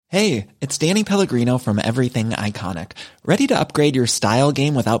Hey, it's Danny Pellegrino from Everything Iconic. Ready to upgrade your style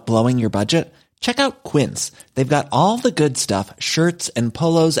game without blowing your budget? Check out Quince. They've got all the good stuff, shirts and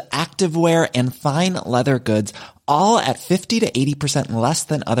polos, activewear, and fine leather goods, all at 50 to 80% less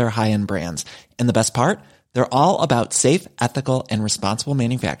than other high-end brands. And the best part? They're all about safe, ethical, and responsible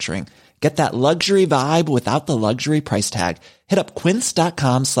manufacturing. Get that luxury vibe without the luxury price tag. Hit up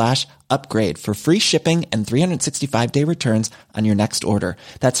quince.com/upgrade for free shipping and 365-day returns on your next order.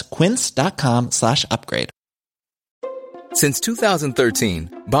 That's quince.com/upgrade. Since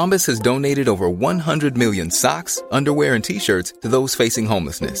 2013, Bombas has donated over 100 million socks, underwear, and T-shirts to those facing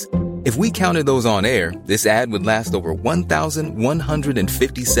homelessness. If we counted those on air, this ad would last over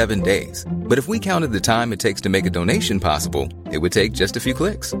 1,157 days. But if we counted the time it takes to make a donation possible, it would take just a few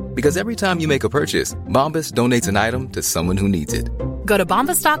clicks. Because every time you make a purchase, Bombas donates an item to someone who needs it. Go to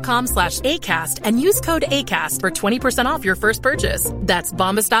bombas.com/ACAST and use code ACAST for 20% off your first purchase. That's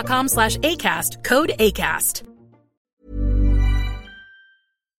bombas.com/ACAST, code ACAST.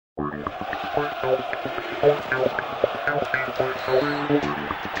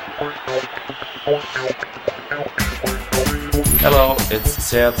 Hello, it's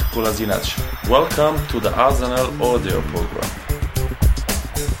Sead Kolasinac. Welcome to the Arsenal audio program.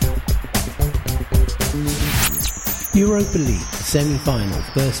 Europa League semi-final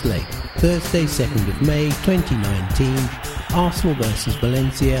first leg, Thursday 2nd of May 2019, Arsenal vs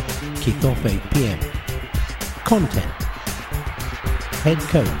Valencia, kick-off 8 p.m. Content: Head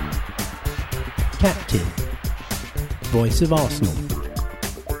coach, Captain, Voice of Arsenal,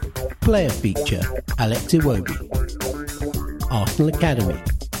 Player feature, Alex Iwobi, Arsenal Academy,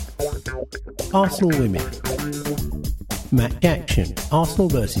 Arsenal Women, Match Action, Arsenal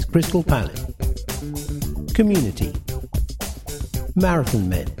vs Crystal Palace, Community, Marathon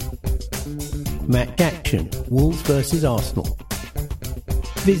Men, Match Action, Wolves vs Arsenal,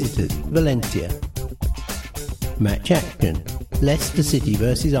 Visitors, Valencia, Match Action, Leicester City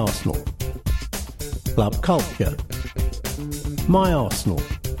vs Arsenal, Club Culture, My Arsenal,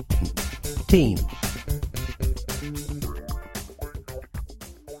 Team.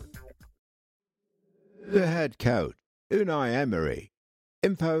 The head coach, Unai Emery.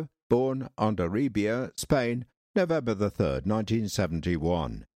 Info, born on Daribia, Spain, November the 3rd,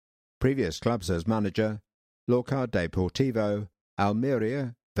 1971. Previous clubs as manager, Lorca Deportivo,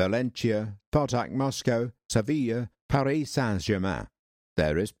 Almeria, Valencia, Spartak Moscow, Sevilla, Paris Saint-Germain.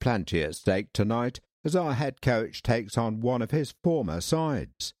 There is plenty at stake tonight as our head coach takes on one of his former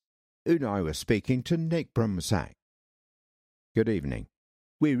sides. Unai was speaking to Nick Brumsack. Good evening.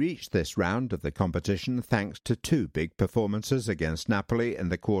 We reached this round of the competition thanks to two big performances against Napoli in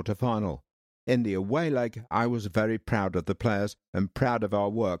the quarter-final. In the away leg, I was very proud of the players and proud of our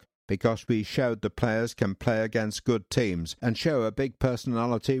work because we showed the players can play against good teams and show a big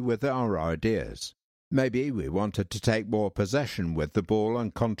personality with our ideas. Maybe we wanted to take more possession with the ball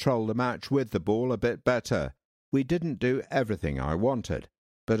and control the match with the ball a bit better. We didn't do everything I wanted,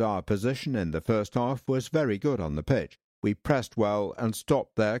 but our position in the first half was very good on the pitch. We pressed well and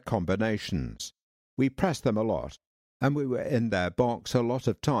stopped their combinations. We pressed them a lot, and we were in their box a lot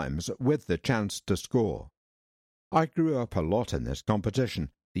of times with the chance to score. I grew up a lot in this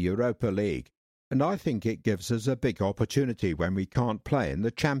competition, the Europa League, and I think it gives us a big opportunity when we can't play in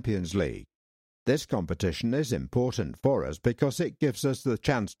the Champions League. This competition is important for us because it gives us the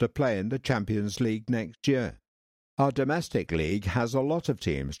chance to play in the Champions League next year. Our domestic league has a lot of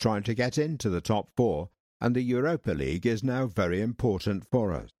teams trying to get into the top four, and the Europa League is now very important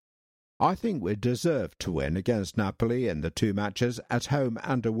for us. I think we deserved to win against Napoli in the two matches at home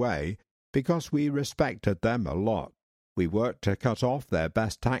and away because we respected them a lot. We worked to cut off their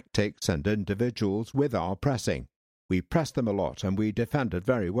best tactics and individuals with our pressing. We pressed them a lot and we defended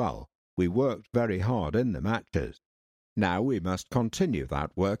very well. We worked very hard in the matches. Now we must continue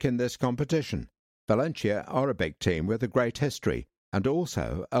that work in this competition. Valencia are a big team with a great history and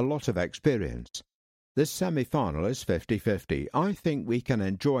also a lot of experience. This semi-final is 50-50. I think we can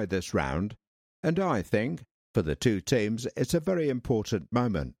enjoy this round, and I think, for the two teams, it's a very important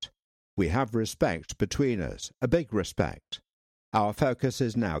moment. We have respect between us, a big respect. Our focus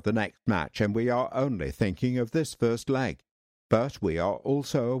is now the next match, and we are only thinking of this first leg. But we are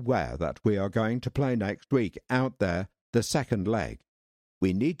also aware that we are going to play next week out there, the second leg.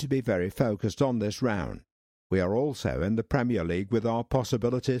 We need to be very focused on this round. We are also in the Premier League with our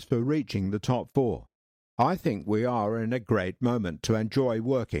possibilities for reaching the top four. I think we are in a great moment to enjoy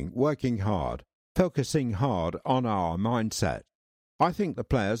working hard, focusing hard on our mindset. I think the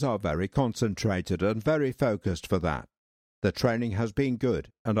players are very concentrated and very focused for that. The training has been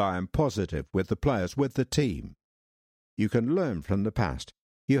good, and I am positive with the players, with the team. You can learn from the past.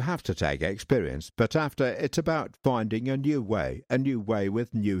 You have to take experience, but after it's about finding a new way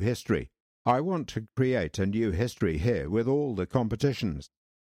with new history. I want to create a new history here with all the competitions.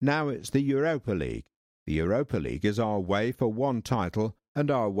 Now it's the Europa League. The Europa League is our way for one title and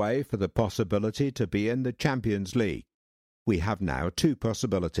our way for the possibility to be in the Champions League. We have now two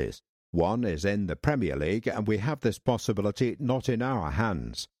possibilities. One is in the Premier League, and we have this possibility not in our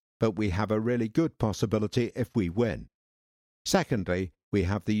hands, but we have a really good possibility if we win. Secondly, we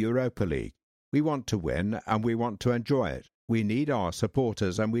have the Europa League. We want to win and we want to enjoy it. We need our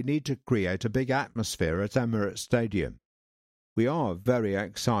supporters and we need to create a big atmosphere at Emirates Stadium. We are very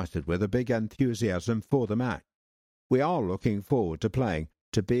excited with a big enthusiasm for the match. We are looking forward to playing,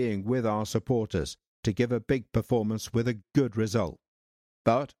 to being with our supporters, to give a big performance with a good result.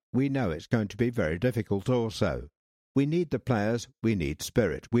 But we know it's going to be very difficult also. We need the players, we need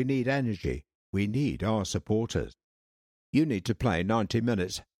spirit, we need energy, we need our supporters. You need to play 90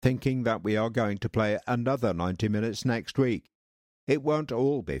 minutes thinking that we are going to play another 90 minutes next week. It won't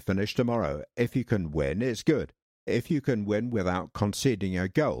all be finished tomorrow. If you can win, it's good. If you can win without conceding a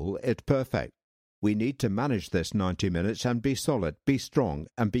goal, it's perfect. We need to manage this 90 minutes and be solid, be strong,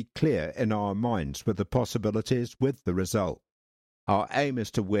 and be clear in our minds with the possibilities with the result. Our aim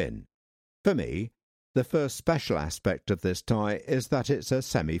is to win. For me, the first special aspect of this tie is that it's a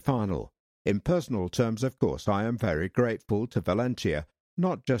semi-final. In personal terms, of course, I am very grateful to Valencia,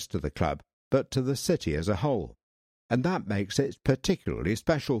 not just to the club, but to the city as a whole. And that makes it particularly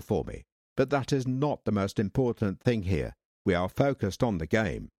special for me. But that is not the most important thing here. We are focused on the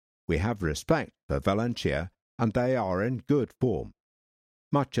game. We have respect for Valencia, and they are in good form.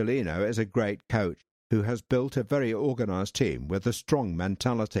 Marcelino is a great coach who has built a very organised team with a strong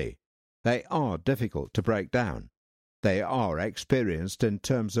mentality. They are difficult to break down. They are experienced in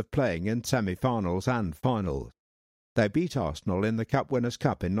terms of playing in semi-finals and finals. They beat Arsenal in the Cup Winners'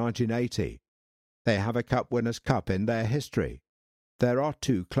 Cup in 1980. They have a Cup Winners' Cup in their history. There are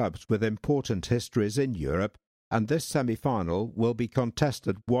two clubs with important histories in Europe, and this semi-final will be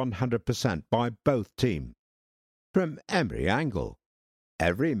contested 100% by both teams. From Emery angle,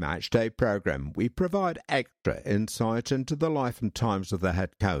 every matchday programme we provide extra insight into the life and times of the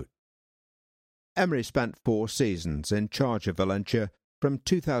head coach. Emery spent 4 seasons in charge of Valencia from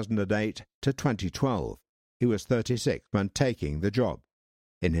 2008 to 2012. He was 36 when taking the job.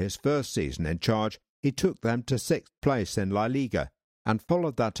 In his first season in charge, he took them to 6th place in La Liga and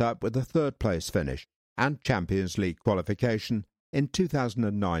followed that up with a 3rd place finish and Champions League qualification in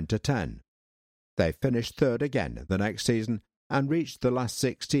 2009 to 10. They finished 3rd again the next season and reached the last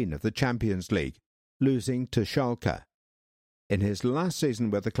 16 of the Champions League, losing to Schalke. In his last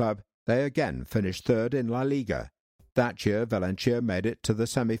season with the club, they again finished 3rd in La Liga. That year, Valencia made it to the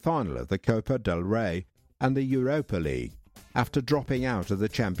semi-final of the Copa del Rey and the Europa League, after dropping out of the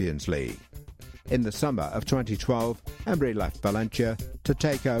Champions League. In the summer of 2012, Emery left Valencia to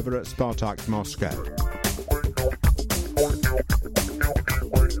take over at Spartak Moscow.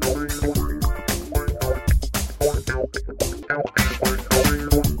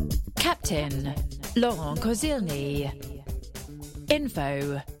 Captain Laurent Koscielny.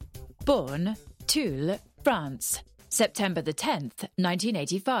 Info: Born, Toul, France, September the 10th,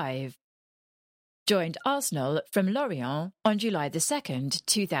 1985. Joined Arsenal from Lorient on July the 2nd,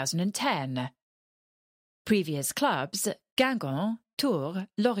 2010. Previous clubs: Guingamp, Tours,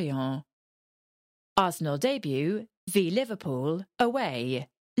 Lorient. Arsenal debut: v Liverpool, away,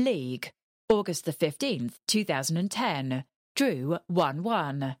 League, August the 15th, 2010. Drew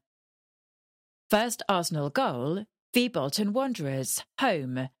 1-1. First Arsenal goal: v Bolton Wanderers,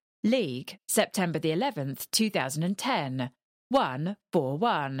 home, League, September the 11th, 2010.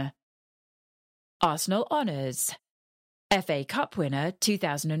 1-4-1. Arsenal honours: FA Cup winner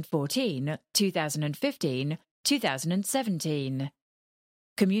 2014, 2015, 2017.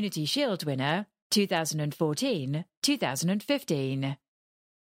 Community Shield winner 2014, 2015.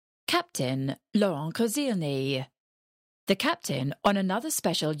 Captain Laurent Koscielny. The captain on another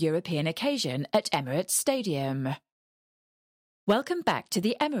special European occasion at Emirates Stadium. Welcome back to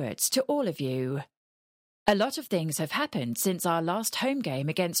the Emirates to all of you. A lot of things have happened since our last home game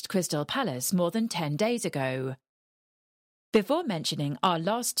against Crystal Palace more than 10 days ago. Before mentioning our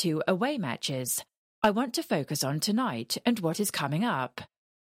last 2 away matches, I want to focus on tonight and what is coming up.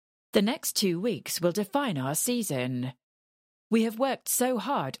 The next 2 weeks will define our season. We have worked so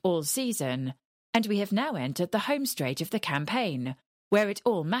hard all season, and we have now entered the home straight of the campaign, where it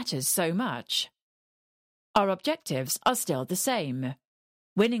all matters so much. Our objectives are still the same: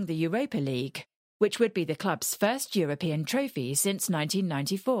 winning the Europa League, which would be the club's first European trophy since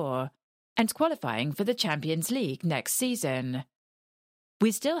 1994, and qualifying for the Champions League next season.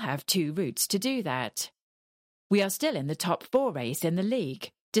 We still have 2 routes to do that. We are still in the top 4 race in the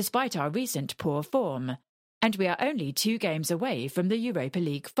league, despite our recent poor form, and we are only 2 games away from the Europa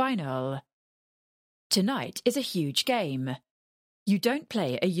League final. Tonight is a huge game. You don't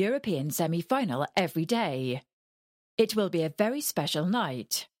play a European semi-final every day. It will be a very special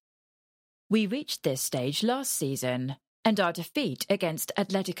night. We reached this stage last season, and our defeat against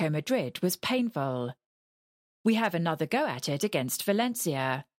Atletico Madrid was painful. We have another go at it against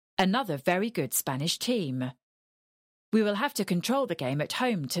Valencia, another very good Spanish team. We will have to control the game at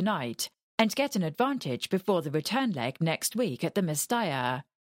home tonight and get an advantage before the return leg next week at the Mestalla.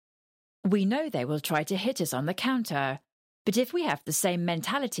 We know they will try to hit us on the counter, but if we have the same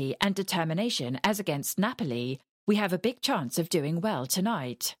mentality and determination as against Napoli, we have a big chance of doing well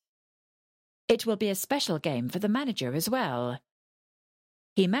tonight. It will be a special game for the manager as well.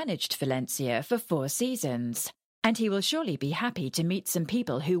 He managed Valencia for 4 seasons, and he will surely be happy to meet some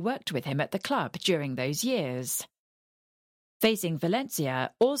people who worked with him at the club during those years. Facing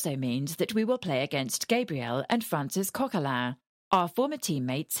Valencia also means that we will play against Gabriel and Francis Coquelin, our former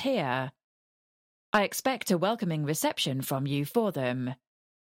teammates here. I expect a welcoming reception from you for them.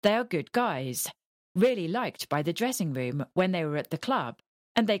 They are good guys, really liked by the dressing room when they were at the club,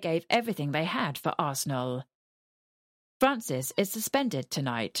 and they gave everything they had for Arsenal. Francis is suspended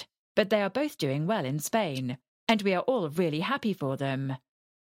tonight, but they are both doing well in Spain, and we are all really happy for them.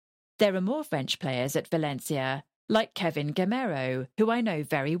 There are more French players at Valencia, like Kevin Gamero, who I know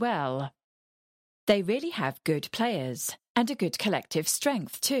very well. They really have good players, and a good collective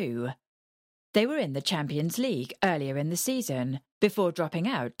strength too. They were in the Champions League earlier in the season, before dropping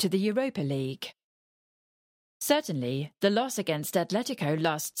out to the Europa League. Certainly, the loss against Atletico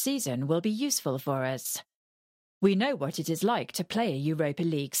last season will be useful for us. We know what it is like to play a Europa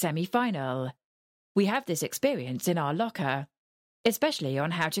League semi-final. We have this experience in our locker, especially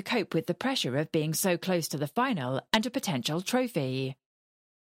on how to cope with the pressure of being so close to the final and a potential trophy.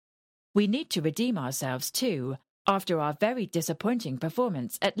 We need to redeem ourselves too, after our very disappointing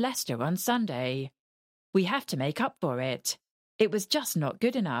performance at Leicester on Sunday. We have to make up for it. It was just not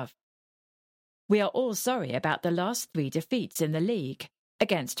good enough. We are all sorry about the last 3 defeats in the league,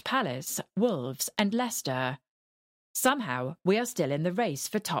 against Palace, Wolves and Leicester. Somehow, we are still in the race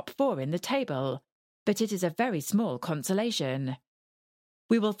for top 4 in the table, but it is a very small consolation.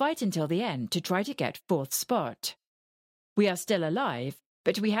 We will fight until the end to try to get 4th spot. We are still alive,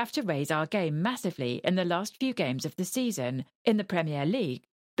 but we have to raise our game massively in the last few games of the season, in the Premier League,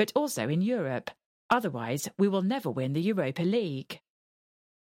 but also in Europe. Otherwise, we will never win the Europa League.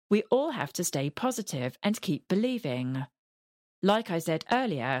 We all have to stay positive and keep believing. Like I said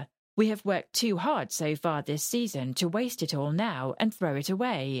earlier, we have worked too hard so far this season to waste it all now and throw it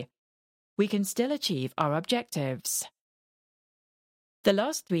away. We can still achieve our objectives. The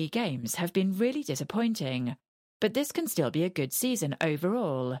last 3 games have been really disappointing, but this can still be a good season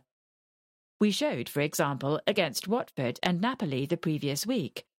overall. We showed, for example, against Watford and Napoli the previous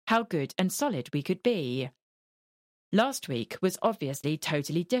week, how good and solid we could be. Last week was obviously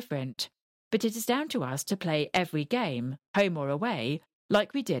totally different, but it is down to us to play every game, home or away,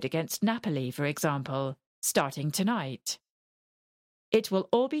 like we did against Napoli, for example, starting tonight. It will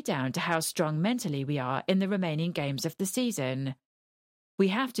all be down to how strong mentally we are in the remaining games of the season. We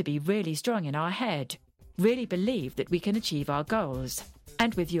have to be really strong in our head, really believe that we can achieve our goals,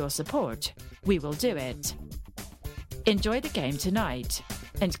 and with your support, we will do it. Enjoy the game tonight,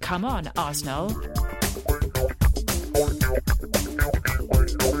 and come on, Arsenal!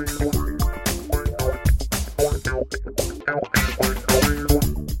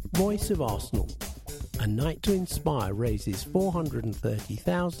 Voice of Arsenal. A Night to Inspire raises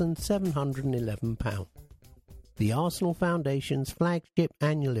 £430,711. The Arsenal Foundation's flagship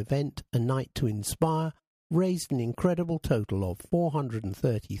annual event, A Night to Inspire, raised an incredible total of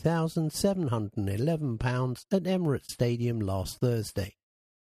 £430,711 at Emirates Stadium last Thursday.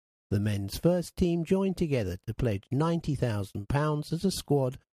 The men's first team joined together to pledge £90,000 as a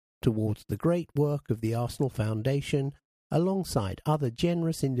squad towards the great work of the Arsenal Foundation, alongside other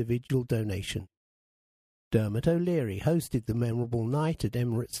generous individual donations. Dermot O'Leary hosted the memorable night at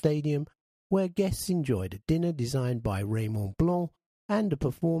Emirates Stadium, where guests enjoyed a dinner designed by Raymond Blanc and a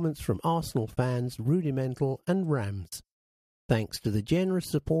performance from Arsenal fans Rudimental and Rams. Thanks to the generous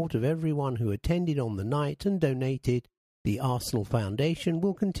support of everyone who attended on the night and donated, the Arsenal Foundation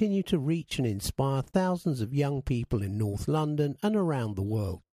will continue to reach and inspire thousands of young people in North London and around the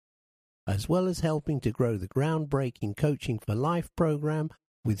world. As well as helping to grow the groundbreaking Coaching for Life programme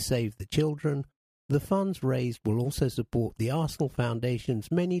with Save the Children, the funds raised will also support the Arsenal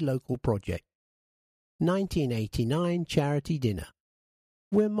Foundation's many local projects. 1989 Charity Dinner.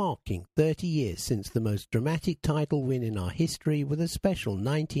 We're marking 30 years since the most dramatic title win in our history with a special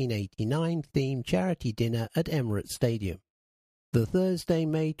 1989-themed charity dinner at Emirates Stadium. The Thursday,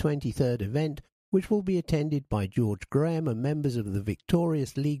 May 23rd event, which will be attended by George Graham and members of the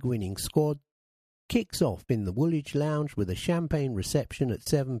victorious league-winning squad, kicks off in the Woolwich Lounge with a champagne reception at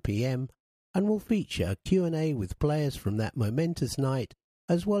 7 p.m. and will feature a Q&A with players from that momentous night,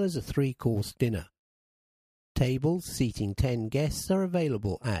 as well as a 3-course dinner. Tables seating 10 guests are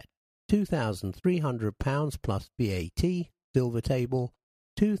available at £2,300 plus VAT, silver table,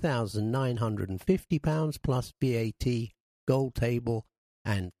 £2,950 plus VAT, gold table,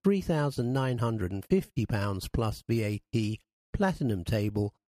 and £3,950 plus VAT, platinum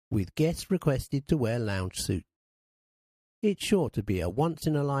table, with guests requested to wear lounge suits. It's sure to be a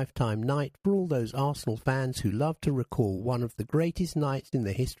once-in-a-lifetime night for all those Arsenal fans who love to recall one of the greatest nights in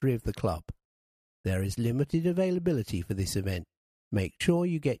the history of the club. There is limited availability for this event. Make sure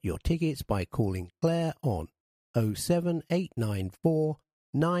you get your tickets by calling Claire on 07894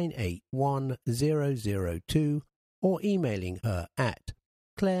 981 002 or emailing her at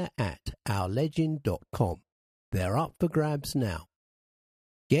claire@ourlegend.com. They're up for grabs now.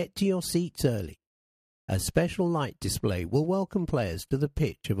 Get to your seats early. A special light display will welcome players to the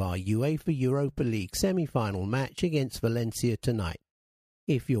pitch of our UEFA Europa League semi-final match against Valencia tonight.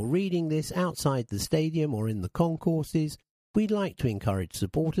 If you're reading this outside the stadium or in the concourses, we'd like to encourage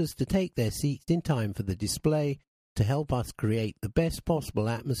supporters to take their seats in time for the display to help us create the best possible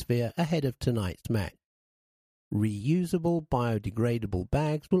atmosphere ahead of tonight's match. Reusable biodegradable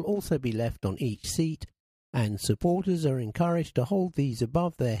bags will also be left on each seat, and supporters are encouraged to hold these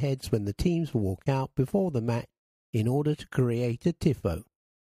above their heads when the teams walk out before the match in order to create a tifo.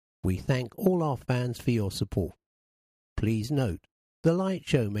 We thank all our fans for your support. Please note, the light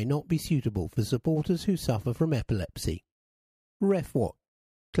show may not be suitable for supporters who suffer from epilepsy. Ref Watch,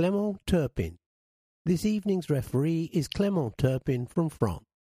 Clément Turpin. This evening's referee is Clément Turpin from France.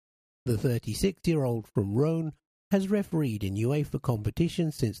 The 36-year-old from Rhône has refereed in UEFA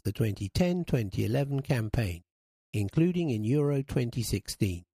competitions since the 2010-2011 campaign, including in Euro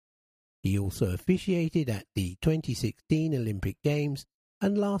 2016. He also officiated at the 2016 Olympic Games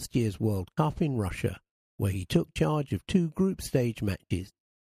and last year's World Cup in Russia, where he took charge of 2 group stage matches.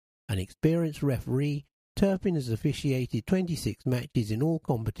 An experienced referee, Turpin has officiated 26 matches in all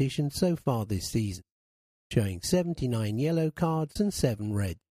competitions so far this season, showing 79 yellow cards and 7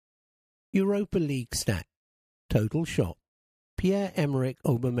 red. Europa League stats. Total shot: Pierre-Emerick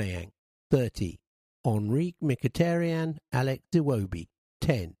Aubameyang, 30. Henrique Mkhitaryan, Alex Iwobi,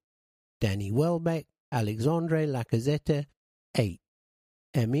 10. Danny Welbeck, Alexandre Lacazette, 8.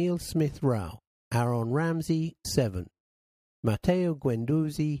 Emile Smith-Rowe, Aaron Ramsey, 7. Matteo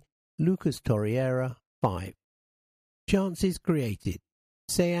Guendouzi, Lucas Torreira, 5. Chances created: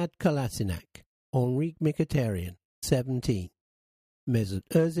 Sead Kolasinac, Henrique Mkhitaryan, 17. Mesut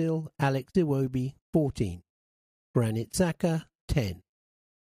Ozil, Alex Iwobi, 14. Granit Xhaka, 10.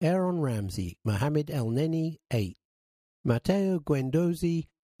 Aaron Ramsey, Mohamed Elneny, 8. Matteo Guendouzi,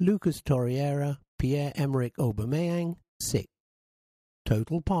 Lucas Torreira, Pierre-Emerick Aubameyang, 6.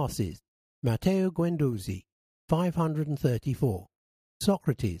 Total passes: Matteo Guendouzi, 534.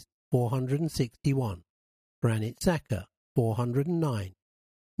 Socrates, 461. Granit Xhaka, 409.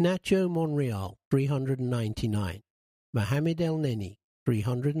 Nacho Monreal, 399. Mohamed Elneny,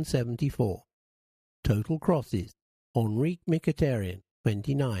 374. Total crosses: Henrique Mkhitaryan,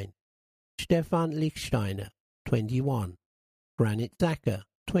 29. Stefan Lichtsteiner, 21. Granit Xhaka,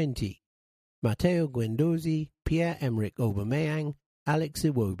 20. Matteo Guendouzi, Pierre-Emerick Aubameyang, Alex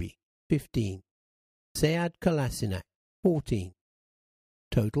Iwobi, 15. Sead Kolasinac, 14.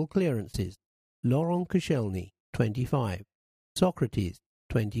 Total clearances: Laurent Koscielny, 25. Socrates,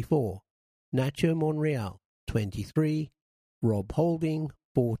 24. Nacho Monreal, 23. Rob Holding,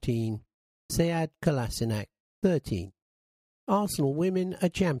 14. Sead Kolasinac, 13. Arsenal women are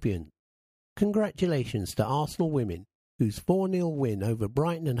champions. Congratulations to Arsenal women, whose 4-0 win over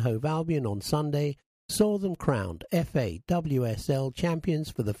Brighton and Hove Albion on Sunday saw them crowned FA WSL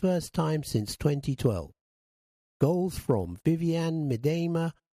champions for the first time since 2012. Goals from Viviane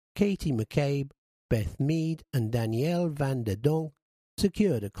Miedema, Katie McCabe, Beth Mead and Danielle van der Donk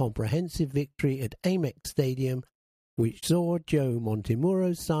secured a comprehensive victory at Amex Stadium, which saw Joe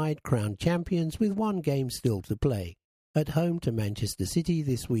Montemuro's side crowned champions with 1 game still to play, at home to Manchester City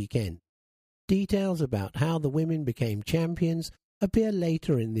this weekend. Details about how the women became champions appear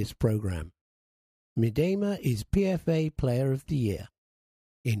later in this programme. Miedema is PFA Player of the Year.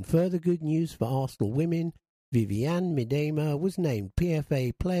 In further good news for Arsenal women, Viviane Miedema was named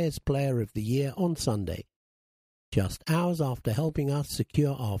PFA Players Player of the Year on Sunday. Just hours after helping us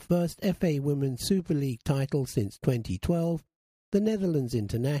secure our first FA Women's Super League title since 2012, the Netherlands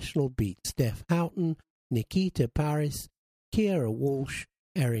international beat Steph Houghton, Nikita Paris, Kiera Walsh,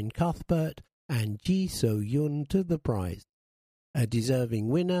 Erin Cuthbert and Ji So-yun to the prize. A deserving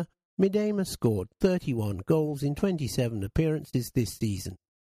winner, Midema scored 31 goals in 27 appearances this season,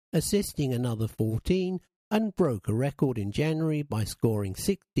 assisting another 14 and broke a record in January by scoring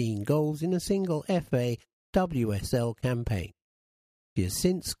 16 goals in a single FA WSL campaign. She has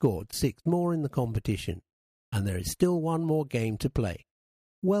since scored 6 more in the competition, and there is still one more game to play.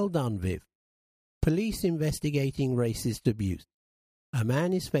 Well done, Viv. Police investigating racist abuse. A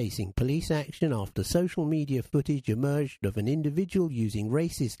man is facing police action after social media footage emerged of an individual using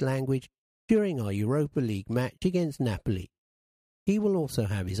racist language during our Europa League match against Napoli. He will also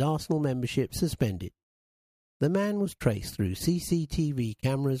have his Arsenal membership suspended. The man was traced through CCTV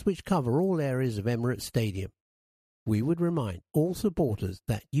cameras which cover all areas of Emirates Stadium. We would remind all supporters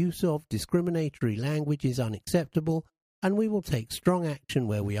that use of discriminatory language is unacceptable, and we will take strong action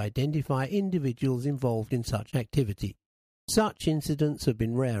where we identify individuals involved in such activity. Such incidents have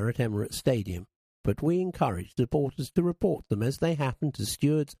been rare at Emirates Stadium, but we encourage supporters to report them as they happen to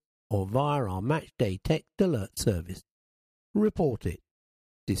stewards or via our matchday text alert service. Report it.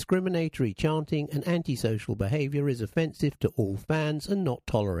 Discriminatory chanting and antisocial behaviour is offensive to all fans and not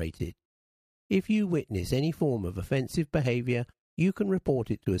tolerated. If you witness any form of offensive behaviour, you can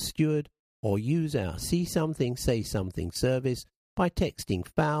report it to a steward or use our See Something, Say Something service by texting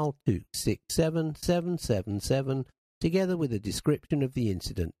FOUL to 67777 together with a description of the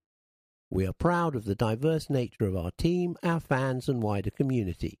incident. We are proud of the diverse nature of our team, our fans and wider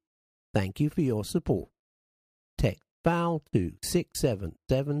community. Thank you for your support. Text FOUL to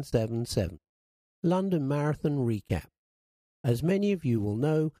 67777. London Marathon Recap. As many of you will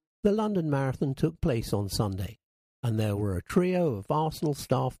know, the London Marathon took place on Sunday, and there were a trio of Arsenal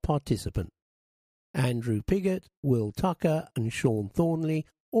staff participants. Andrew Piggott, Will Tucker and Sean Thornley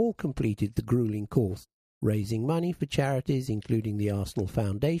all completed the gruelling course, raising money for charities including the Arsenal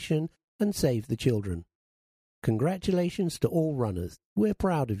Foundation and Save the Children. Congratulations to all runners. We're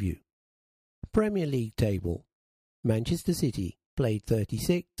proud of you. Premier League table. Manchester City played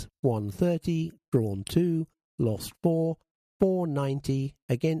 36, won 30, drawn 2, lost 4, 490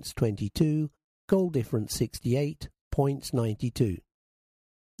 against 22, goal difference 68, points 92.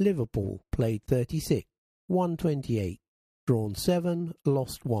 Liverpool played 36, won 28, drawn 7,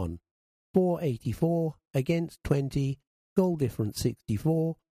 lost 1, 484 against 20, goal difference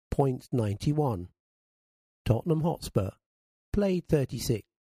 64, points 91. Tottenham Hotspur played 36,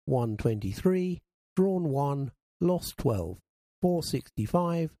 won 23, drawn 1, lost 12,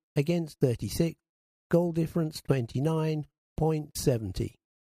 465 against 36, goal difference 29, point 70.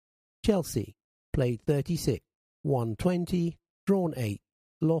 Chelsea played 36, won 20, drawn 8,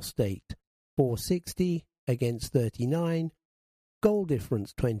 lost 8, 460 against 39, goal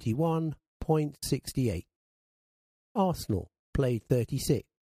difference 21, point 68. Arsenal played 36,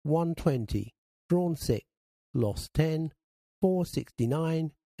 won 20, drawn 6, lost 10,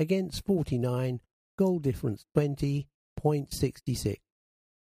 469 against 49, goal difference 20, point 66.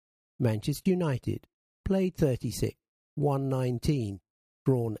 Manchester United played 36, won 19,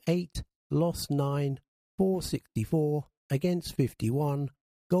 drawn 8, lost 9, 464 against 51,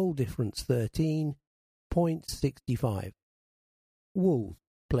 goal difference 13, point 65. Wolves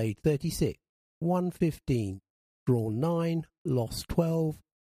played 36, won 15, drawn 9, lost 12,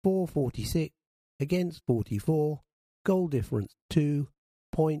 446 against 44, goal difference 2,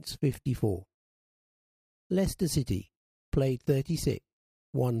 points 54. Leicester City played 36,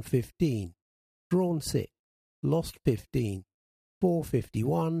 won 15, drawn 6, lost 15,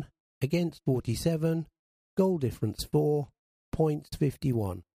 451 against 47, goal difference 4, points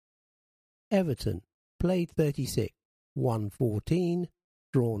 51. Everton played 36, won 14,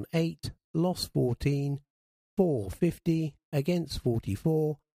 drawn 8, lost 14, 450 against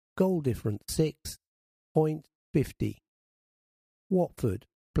 44, goal difference 6, points 50. Watford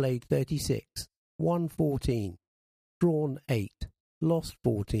played 36, won 14, drawn 8, lost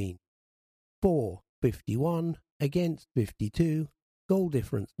 14, 451 against 52, goal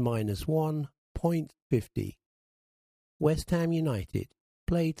difference -1, point 50. West Ham United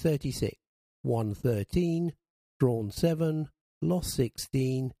played 36, won 13, drawn 7, lost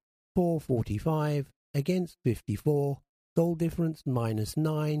 16, 445 against 54, goal difference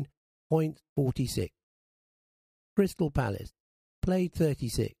 -9, point 46. Crystal Palace played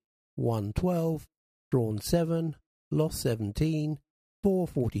 36, won 12, drawn 7, lost 17,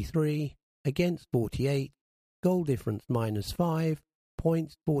 443 against 48, goal difference -5,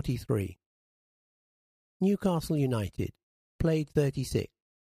 points 43. Newcastle United played 36,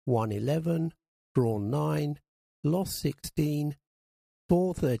 won 11, drawn 9, lost 16,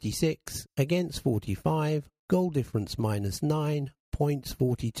 436 against 45, goal difference -9, points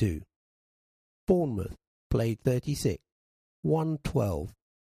 42. Bournemouth played 36, won 12,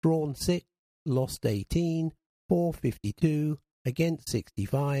 drawn 6, lost 18, 452 against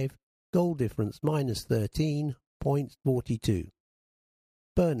 65, goal difference -13, points 42.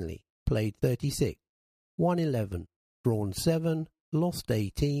 Burnley played 36, won 11, drawn 7, lost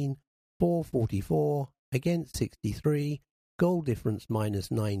 18, 444 against 63, goal difference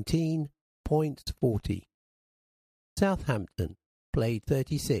 -19, points 40. Southampton played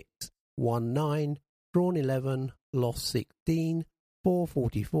 36, won 9, drawn 11, lost 16,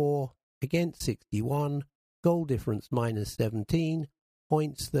 444 against 61, goal difference -17,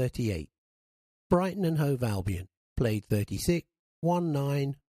 points 38. Brighton and Hove Albion played 36, won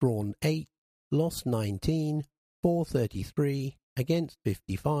 9, drawn 8, lost 19, 433 against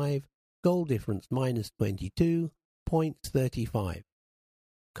 55, goal difference -22, points 35.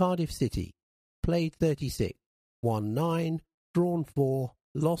 Cardiff City played 36, won 9, drawn 4,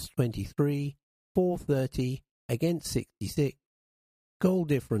 lost 23, 430 against 66, goal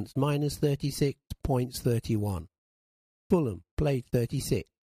difference -36, points 31. Fulham played 36,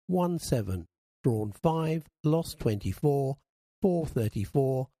 won 7, drawn 5, lost 24,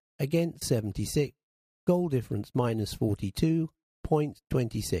 434 against 76, goal difference -42, points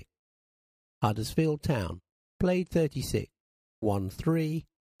 26. Huddersfield Town played 36, won 3,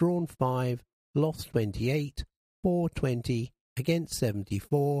 drawn 5, lost 28, 420 against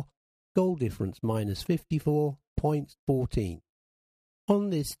 74, goal difference -54, points 14. On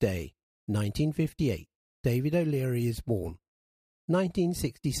this day, 1958, David O'Leary is born.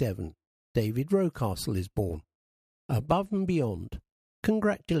 1967, David Rocastle is born. Above and beyond.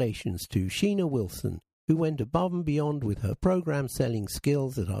 Congratulations to Sheena Wilson, who went above and beyond with her programme selling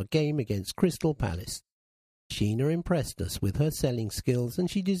skills at our game against Crystal Palace. Sheena impressed us with her selling skills, and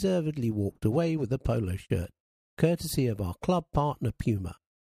she deservedly walked away with a polo shirt, courtesy of our club partner Puma.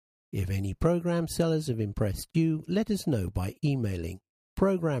 If any programme sellers have impressed you, let us know by emailing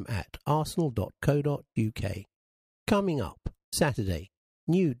program@arsenal.co.uk. Coming up, Saturday,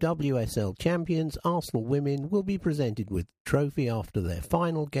 new WSL champions Arsenal women will be presented with the trophy after their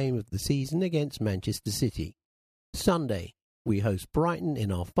final game of the season against Manchester City. Sunday, we host Brighton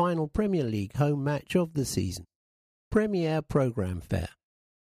in our final Premier League home match of the season. Premier Programme Fair.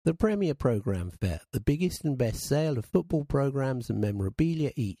 The Premier Programme Fair, the biggest and best sale of football programmes and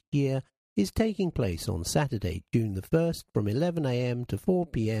memorabilia each year, is taking place on Saturday, June the 1st from 11 a.m. to 4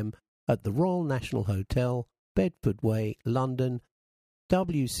 p.m. at the Royal National Hotel, Bedford Way, London,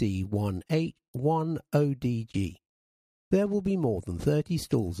 WC181ODG. There will be more than 30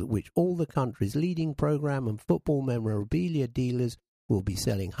 stalls at which all the country's leading programme and football memorabilia dealers will be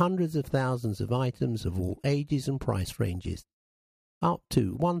selling hundreds of thousands of items of all ages and price ranges. Up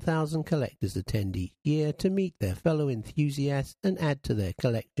to 1,000 collectors attend each year to meet their fellow enthusiasts and add to their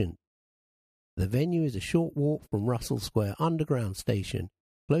collection. The venue is a short walk from Russell Square Underground Station,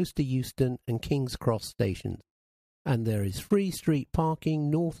 close to Euston and King's Cross stations, and there is free street parking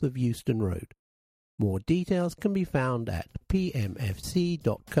north of Euston Road. More details can be found at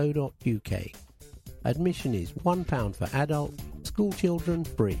pmfc.co.uk. Admission is £1 for adults, school children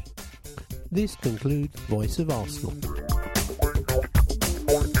free. This concludes Voice of Arsenal.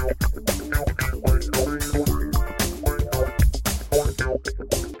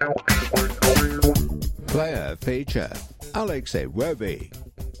 Player feature Alex Iwobi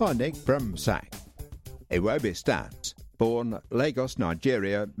by Nick Brumsack. Iwobi stats: born Lagos,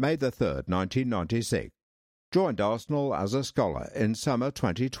 Nigeria, May 3rd, 1996. Joined Arsenal as a scholar in summer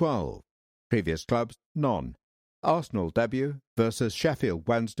 2012. Previous clubs, none. Arsenal debut versus Sheffield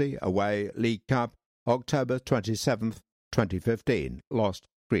Wednesday away League Cup, October 27th, 2015, lost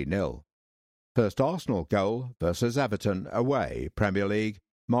 3-0. First Arsenal goal versus Everton away Premier League,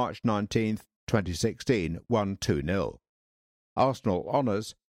 March 19th, 2016, won 2-0. Arsenal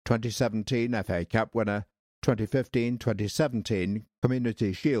honours 2017 FA Cup winner, 2015-2017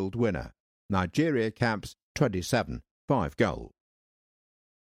 Community Shield winner. Nigeria caps 27, 5 goals.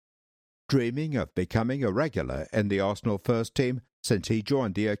 Dreaming of becoming a regular in the Arsenal first team since he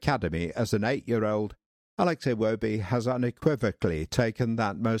joined the academy as an 8-year-old, Alex Iwobi has unequivocally taken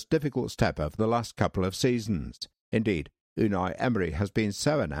that most difficult step over the last couple of seasons. Indeed, Unai Emery has been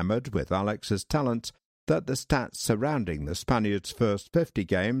so enamoured with Alex's talents that the stats surrounding the Spaniard's first 50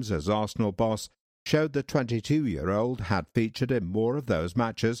 games as Arsenal boss showed the 22-year-old had featured in more of those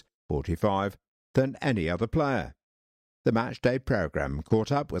matches, 45, than any other player. The matchday programme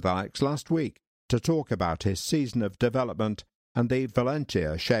caught up with Alex last week to talk about his season of development and the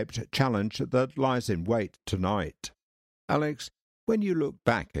Valencia-shaped challenge that lies in wait tonight. Alex, when you look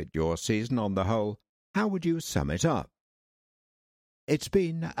back at your season on the whole, how would you sum it up? It's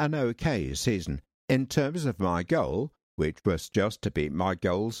been an okay season. In terms of my goal, which was just to beat my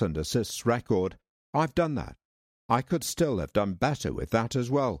goals and assists record, I've done that. I could still have done better with that as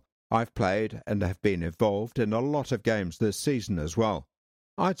well. I've played and have been involved in a lot of games this season as well.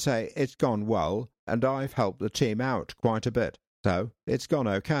 I'd say it's gone well, and I've helped the team out quite a bit, so it's gone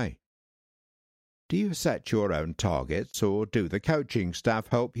okay. Do you set your own targets, or do the coaching staff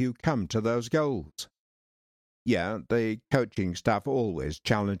help you come to those goals? Yeah, the coaching staff always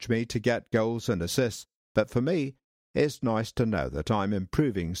challenge me to get goals and assists, but for me, it's nice to know that I'm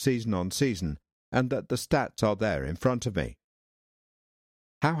improving season on season, and that the stats are there in front of me.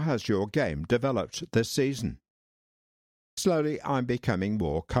 How has your game developed this season? Slowly, I'm becoming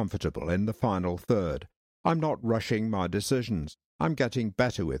more comfortable in the final third. I'm not rushing my decisions. I'm getting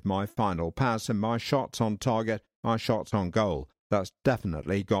better with my final pass and my shots on target, my shots on goal. That's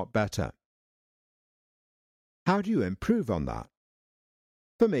definitely got better. How do you improve on that?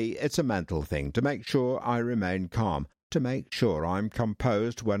 For me, it's a mental thing to make sure I remain calm, to make sure I'm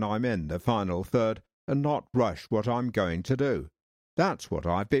composed when I'm in the final third and not rush what I'm going to do. That's what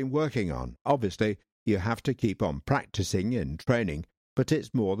I've been working on. Obviously, you have to keep on practicing in training, but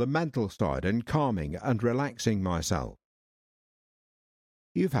it's more the mental side and calming and relaxing myself.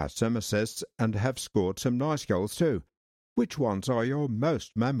 You've had some assists and have scored some nice goals too. Which ones are your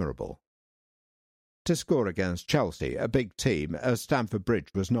most memorable? To score against Chelsea, a big team, at Stamford Bridge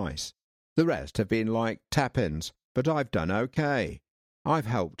was nice. The rest have been like tap-ins, but I've done okay. I've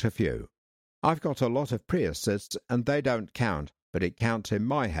helped a few. I've got a lot of pre-assists and they don't count, but it counts in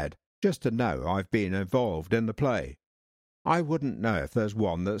my head just to know I've been involved in the play. I wouldn't know if there's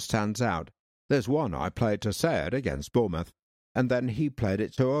one that stands out. There's one I played to Sayed against Bournemouth, and then he played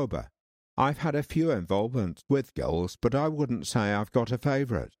it to Oba. I've had a few involvements with goals, but I wouldn't say I've got a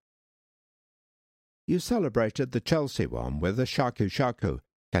favourite. You celebrated the Chelsea one with the shaku-shaku.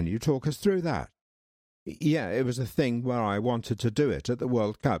 Can you talk us through that? Yeah, it was a thing where I wanted to do it at the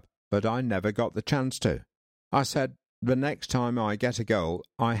World Cup, but I never got the chance to. I said, the next time I get a goal,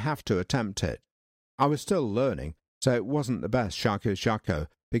 I have to attempt it. I was still learning, so it wasn't the best shaku-shaku,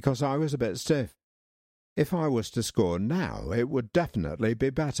 because I was a bit stiff. If I was to score now, it would definitely be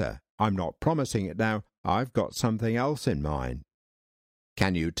better. I'm not promising it now. I've got something else in mind.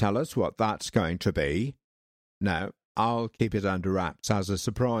 Can you tell us what that's going to be? No, I'll keep it under wraps as a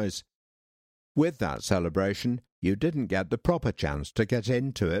surprise. With that celebration, you didn't get the proper chance to get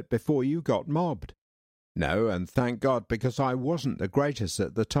into it before you got mobbed. No, and thank God, because I wasn't the greatest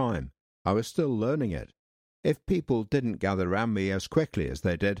at the time. I was still learning it. If people didn't gather round me as quickly as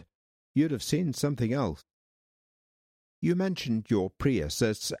they did, you'd have seen something else. You mentioned your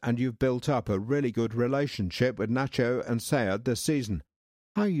pre-assists and you've built up a really good relationship with Nacho and Sayed this season.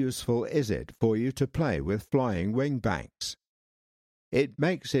 How useful is it for you to play with flying wing-backs? It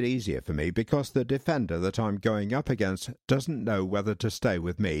makes it easier for me because the defender that I'm going up against doesn't know whether to stay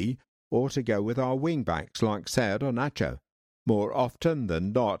with me or to go with our wing-backs like Sayed or Nacho. More often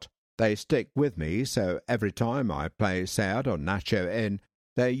than not, they stick with me, so every time I play Sayed or Nacho in,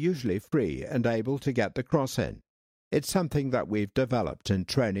 they're usually free and able to get the cross in. It's something that we've developed in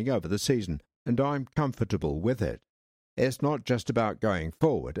training over the season, and I'm comfortable with it. It's not just about going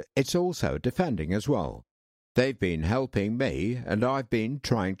forward, it's also defending as well. They've been helping me, and I've been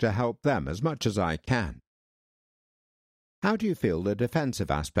trying to help them as much as I can. How do you feel the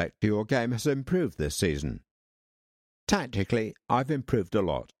defensive aspect to your game has improved this season? Tactically, I've improved a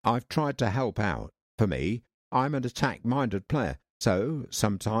lot. I've tried to help out. For me, I'm an attack-minded player, so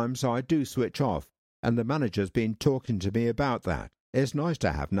sometimes I do switch off, and the manager's been talking to me about that. It's nice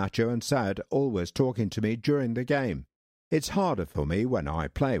to have Nacho and Sayed always talking to me during the game. It's harder for me when I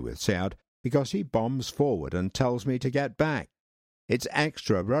play with Sayed because he bombs forward and tells me to get back. It's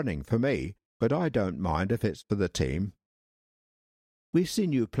extra running for me, but I don't mind if it's for the team. We've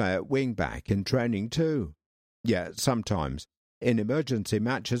seen you play at wing-back in training too. Yeah, sometimes. In emergency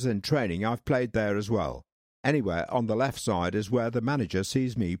matches and training I've played there as well. Anywhere on the left side is where the manager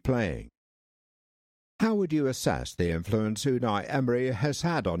sees me playing. How would you assess the influence Unai Emery has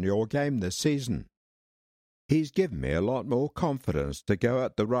had on your game this season? He's given me a lot more confidence to go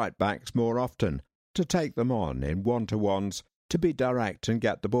at the right-backs more often, to take them on in one-to-ones, to be direct and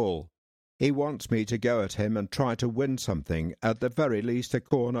get the ball. He wants me to go at him and try to win something, at the very least a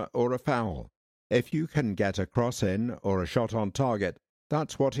corner or a foul. If you can get a cross in or a shot on target,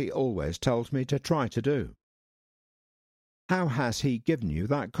 that's what he always tells me to try to do. How has he given you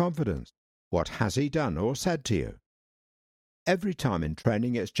that confidence? What has he done or said to you? Every time in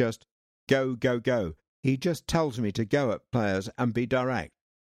training it's just, go, go, go. He just tells me to go at players and be direct.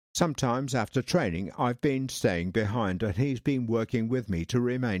 Sometimes after training I've been staying behind and he's been working with me to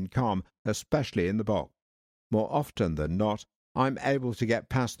remain calm, especially in the box. More often than not, I'm able to get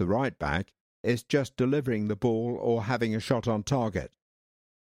past the right back. It's just delivering the ball or having a shot on target.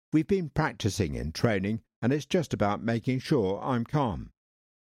 We've been practicing in training and it's just about making sure I'm calm.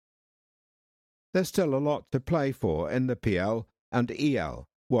 There's still a lot to play for in the PL and EL.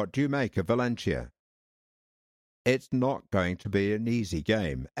 What do you make of Valencia? It's not going to be an easy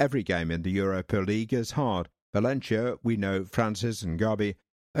game. Every game in the Europa League is hard. Valencia, we know Francis and Gabi,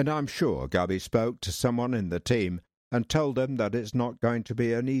 and I'm sure Gabi spoke to someone in the team and told them that it's not going to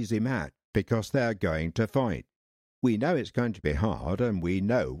be an easy match because they're going to fight. We know it's going to be hard and we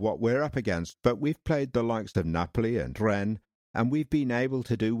know what we're up against, but we've played the likes of Napoli and Rennes and we've been able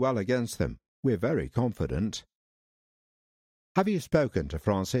to do well against them. We're very confident. Have you spoken to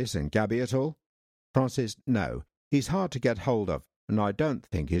Francis and Gabi at all? Francis, no. He's hard to get hold of, and I don't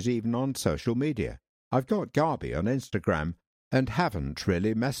think he's even on social media. I've got Gabi on Instagram and haven't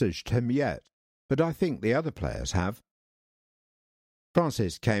really messaged him yet, but I think the other players have.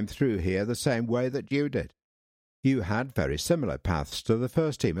 Francis came through here the same way that you did. You had very similar paths to the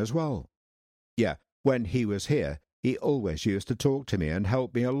first team as well. Yeah, when he was here, he always used to talk to me and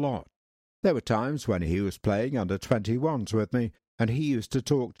help me a lot. There were times when he was playing under 21s with me, and he used to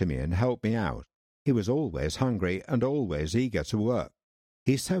talk to me and help me out. He was always hungry and always eager to work.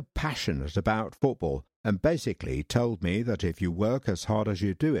 He's so passionate about football and basically told me that if you work as hard as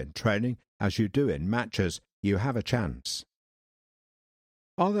you do in training, as you do in matches, you have a chance.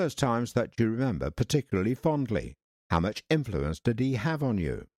 Are those times that you remember particularly fondly? How much influence did he have on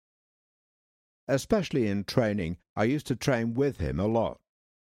you? Especially in training, I used to train with him a lot.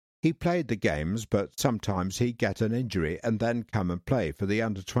 He played the games, but sometimes he'd get an injury and then come and play for the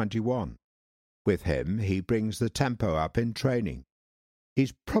under-21. With him, he brings the tempo up in training.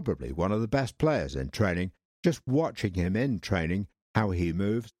 He's probably one of the best players in training. Just watching him in training, how he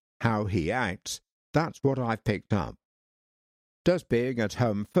moves, how he acts, that's what I've picked up. Does being at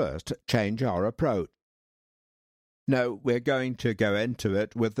home first change our approach? No, we're going to go into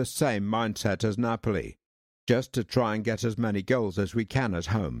it with the same mindset as Napoli, just to try and get as many goals as we can at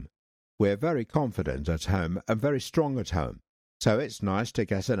home. We're very confident at home and very strong at home, so it's nice to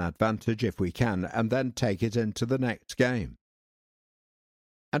get an advantage if we can and then take it into the next game.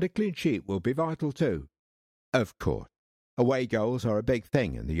 And a clean sheet will be vital too. Of course, away goals are a big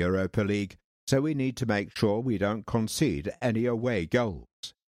thing in the Europa League, so we need to make sure we don't concede any away goals.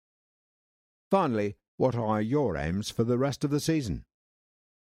 Finally, what are your aims for the rest of the season?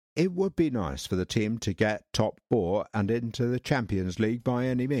 It would be nice for the team to get top 4 and into the Champions League by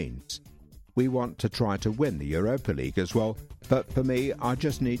any means. We want to try to win the Europa League as well, but for me, I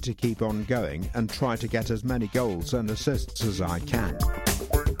just need to keep on going and try to get as many goals and assists as I can.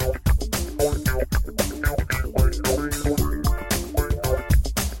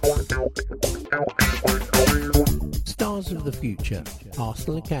 Stars of the Future,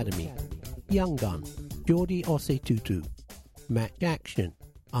 Arsenal Academy, Young Gun, Jordi Osei-Tutu, Match Action,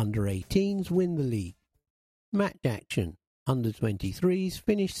 Under-18s win the league. Match Action, Under-23s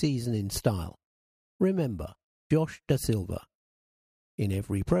finish season in style. Remember, Josh Da Silva. In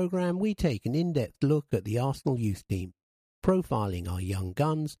every programme we take an in-depth look at the Arsenal youth team, profiling our young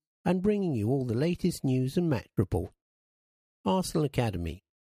guns and bringing you all the latest news and match reports. Arsenal Academy,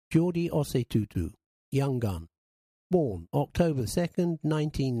 Jordi Osei-Tutu, Young Gun. Born October 2nd,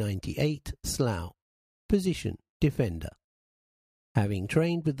 1998, Slough. Position, Defender. Having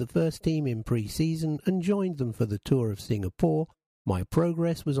trained with the first team in pre-season and joined them for the tour of Singapore, my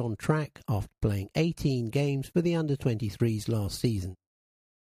progress was on track after playing 18 games for the under-23s last season.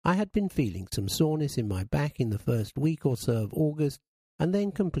 I had been feeling some soreness in my back in the first week or so of August and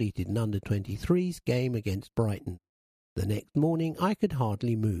then completed an under-23s game against Brighton. The next morning I could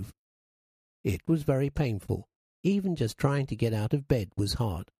hardly move. It was very painful. Even just trying to get out of bed was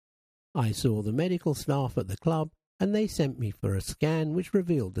hard. I saw the medical staff at the club and they sent me for a scan which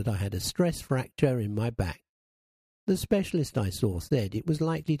revealed that I had a stress fracture in my back. The specialist I saw said it was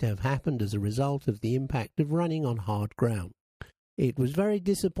likely to have happened as a result of the impact of running on hard ground. It was very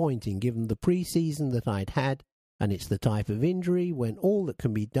disappointing given the pre-season that I'd had, and it's the type of injury when all that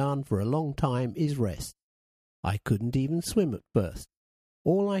can be done for a long time is rest. I couldn't even swim at first.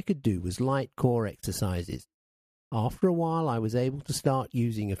 All I could do was light core exercises. After a while I was able to start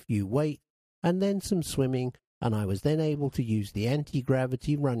using a few weights and then some swimming, and I was then able to use the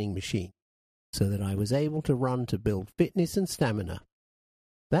anti-gravity running machine, so that I was able to run to build fitness and stamina.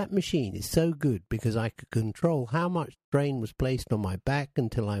 That machine is so good because I could control how much strain was placed on my back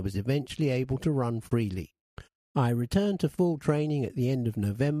until I was eventually able to run freely. I returned to full training at the end of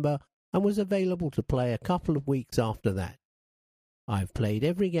November and was available to play a couple of weeks after that. I've played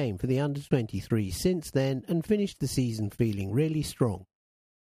every game for the under-23 since then and finished the season feeling really strong.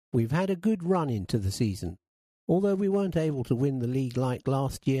 We've had a good run into the season. Although we weren't able to win the league like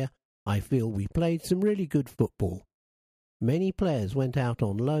last year, I feel we played some really good football. Many players went out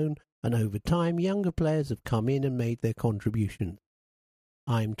on loan, and over time younger players have come in and made their contributions.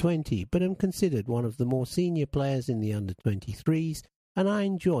 I'm 20, but am considered one of the more senior players in the under-23s, and I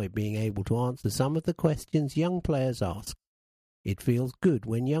enjoy being able to answer some of the questions young players ask. It feels good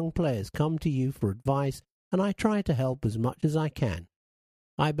when young players come to you for advice, and I try to help as much as I can.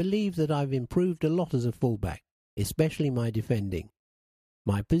 I believe that I've improved a lot as a fullback, especially my defending.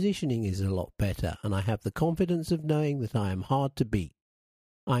 My positioning is a lot better, and I have the confidence of knowing that I am hard to beat.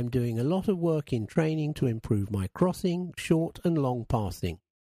 I'm doing a lot of work in training to improve my crossing, short and long passing.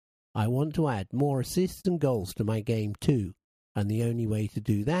 I want to add more assists and goals to my game too, and the only way to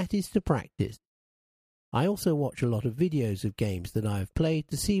do that is to practice. I also watch a lot of videos of games that I have played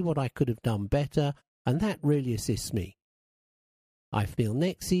to see what I could have done better, and that really assists me. I feel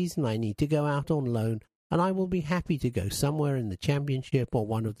next season I need to go out on loan, and I will be happy to go somewhere in the Championship or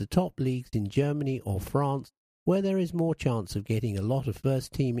one of the top leagues in Germany or France where there is more chance of getting a lot of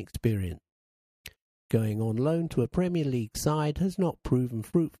first-team experience. Going on loan to a Premier League side has not proven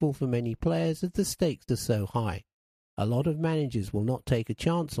fruitful for many players as the stakes are so high. A lot of managers will not take a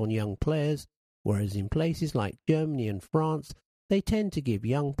chance on young players, whereas in places like Germany and France, they tend to give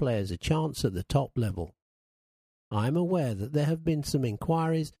young players a chance at the top level. I am aware that there have been some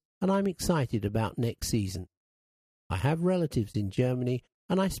inquiries, and I'm excited about next season. I have relatives in Germany,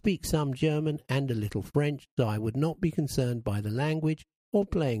 and I speak some German and a little French, so I would not be concerned by the language or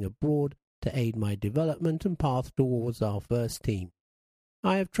playing abroad to aid my development and path towards our first team.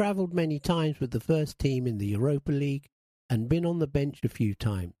 I have travelled many times with the first team in the Europa League and been on the bench a few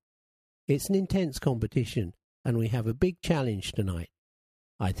times. It's an intense competition, and we have a big challenge tonight.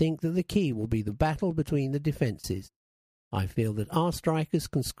 I think that the key will be the battle between the defences. I feel that our strikers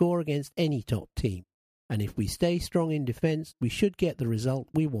can score against any top team, and if we stay strong in defence, we should get the result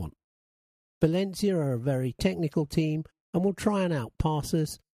we want. Valencia are a very technical team and will try and outpass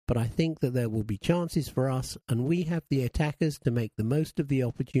us, but I think that there will be chances for us, and we have the attackers to make the most of the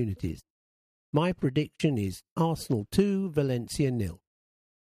opportunities. My prediction is Arsenal 2, Valencia 0.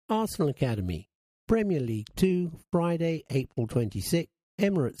 Arsenal Academy, Premier League 2, Friday, April 26,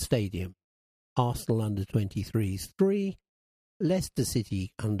 Emirates Stadium. Arsenal under-23s 3, Leicester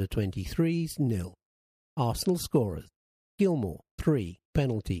City under-23s 0. Arsenal scorers: Gilmour 3,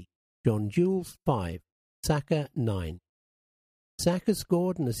 penalty; John Jules 5, Saka 9. Saka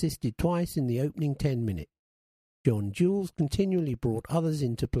scored and assisted twice in the opening 10 minutes. John Jules continually brought others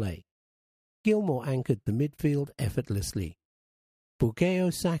into play. Gilmour anchored the midfield effortlessly.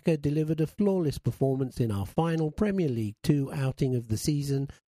 Bukayo Saka delivered a flawless performance in our final Premier League 2 outing of the season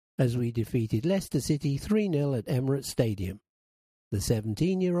as we defeated Leicester City 3-0 at Emirates Stadium. The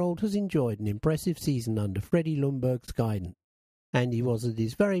 17-year-old has enjoyed an impressive season under Freddie Ljungberg's guidance, and he was at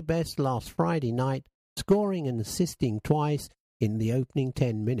his very best last Friday night, scoring and assisting twice in the opening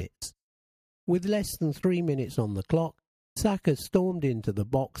 10 minutes. With less than 3 minutes on the clock, Saka stormed into the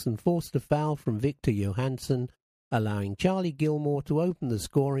box and forced a foul from Victor Johansson, allowing Charlie Gilmour to open the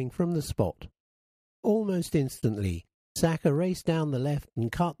scoring from the spot. Almost instantly, Saka raced down the left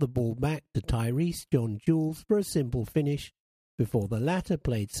and cut the ball back to Tyrese John Jules for a simple finish, before the latter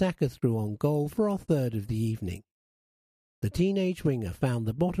played Saka through on goal for our third of the evening. The teenage winger found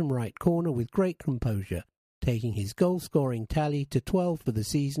the bottom right corner with great composure, taking his goal-scoring tally to 12 for the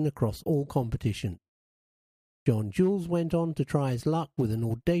season across all competitions. John Jules went on to try his luck with an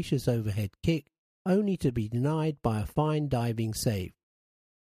audacious overhead kick, only to be denied by a fine diving save.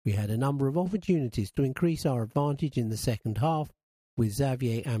 We had a number of opportunities to increase our advantage in the second half, with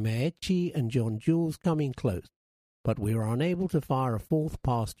Xavier Amaechi and John Jules coming close, but we were unable to fire a fourth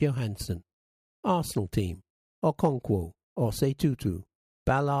past Johansson. Arsenal team: Okonkwo, Osetutu,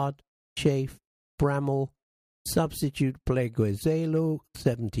 Ballard, Chafe, Bramall, substitute Pleguezelo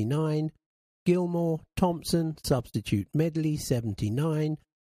 79, Gilmour, Thompson, substitute Medley 79,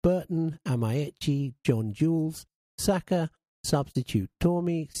 Burton, Amaechi, John Jules, Saka, substitute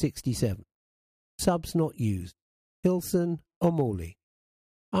Tormi 67. Subs not used: Hilson, Omoli.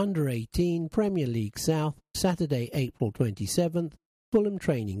 Under 18 Premier League South, Saturday, April 27th, Fulham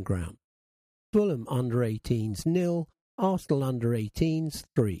Training Ground. Fulham under 18s 0, Arsenal under 18s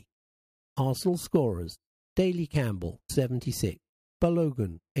 3. Arsenal scorers: Daley Campbell 76,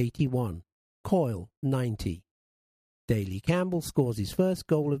 Balogun 81, Coyle 90. Daley Campbell scores his first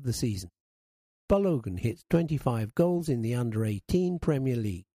goal of the season. Balogun hits 25 goals in the Under-18 Premier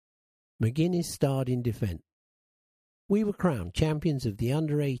League. McGuinness starred in defence. We were crowned champions of the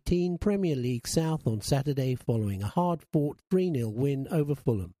Under-18 Premier League South on Saturday following a hard-fought 3-0 win over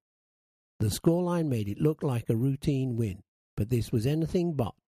Fulham. The scoreline made it look like a routine win, but this was anything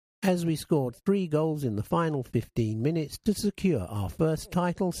but, as we scored 3 goals in the final 15 minutes to secure our first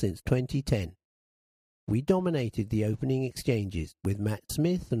title since 2010. We dominated the opening exchanges, with Matt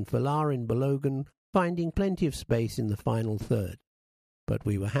Smith and Folarin Balogun finding plenty of space in the final third. But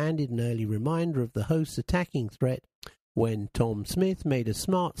we were handed an early reminder of the host's attacking threat when Tom Smith made a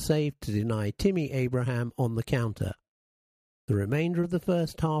smart save to deny Timmy Abraham on the counter. The remainder of the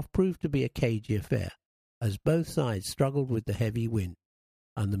first half proved to be a cagey affair, as both sides struggled with the heavy wind,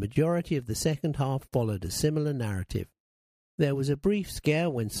 and the majority of the second half followed a similar narrative. There was a brief scare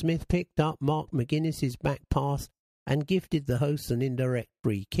when Smith picked up Mark McGuinness's back pass and gifted the hosts an indirect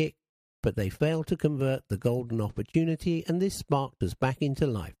free kick, but they failed to convert the golden opportunity, and this sparked us back into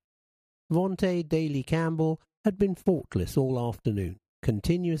life. Vontae Daley Campbell had been faultless all afternoon,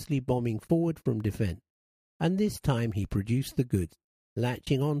 continuously bombing forward from defence, and this time he produced the goods,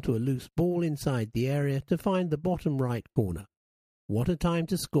 latching onto a loose ball inside the area to find the bottom right corner. What a time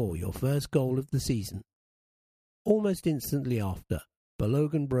to score your first goal of the season. Almost instantly after,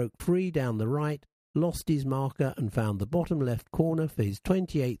 Balogun broke free down the right, lost his marker and found the bottom left corner for his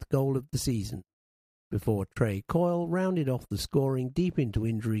 28th goal of the season, before Trey Coyle rounded off the scoring deep into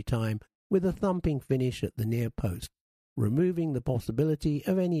injury time with a thumping finish at the near post, removing the possibility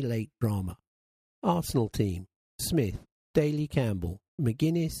of any late drama. Arsenal team: Smith, Daley Campbell,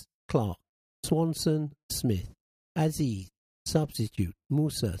 McGuinness, Clark, Swanson, Smith, Aziz, substitute,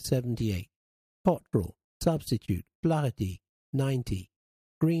 Musa 78, Cottrell, substitute, Flaherty 90,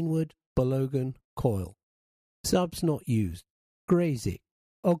 Greenwood, Balogun, Coyle. Subs not used: Grazik,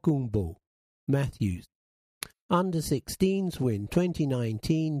 Ogumbo, Matthews. Under-16s win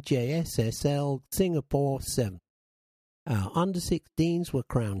 2019 JSSL Singapore 7. Our Under-16s were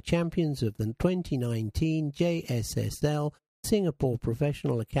crowned champions of the 2019 JSSL Singapore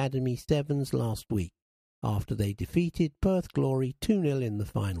Professional Academy 7s last week, after they defeated Perth Glory 2-0 in the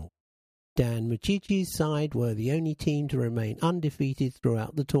final. Dan Muchichi's side were the only team to remain undefeated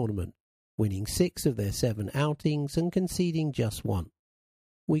throughout the tournament, winning 6 of their 7 outings and conceding just 1.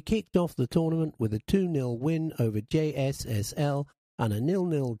 We kicked off the tournament with a 2-0 win over JSSL and a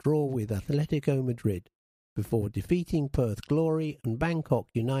 0-0 draw with Atletico Madrid, before defeating Perth Glory and Bangkok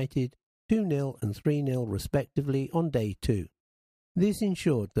United 2-0 and 3-0 respectively on day 2. This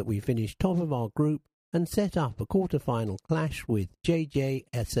ensured that we finished top of our group and set up a quarter-final clash with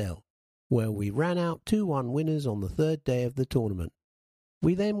JJSL, where we ran out 2-1 winners on the third day of the tournament.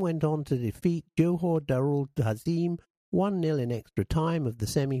 We then went on to defeat Johor Darul Hazim 1-0 in extra time of the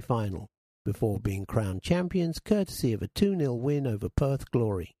semi-final, before being crowned champions courtesy of a 2-0 win over Perth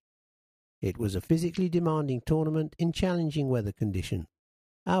Glory. It was a physically demanding tournament in challenging weather conditions.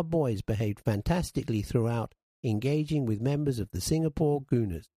 Our boys behaved fantastically throughout, engaging with members of the Singapore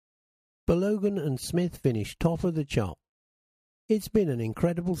Gooners. Balogun and Smith finished top of the chart. It's been an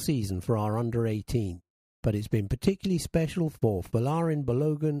incredible season for our under-18, but it's been particularly special for Folarin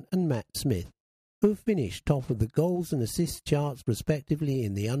Balogun and Matt Smith, who finished top of the goals and assists charts respectively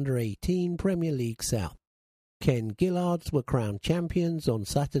in the under-18 Premier League South. Ken Gillards were crowned champions on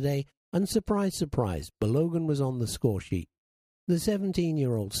Saturday, and surprise, surprise, Balogun was on the score sheet. The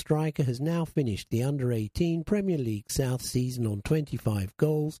 17-year-old striker has now finished the under-18 Premier League South season on 25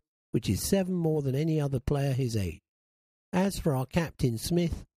 goals, which is 7 more than any other player his age. As for our captain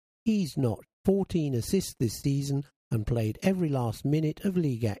Smith, he's notched 14 assists this season and played every last minute of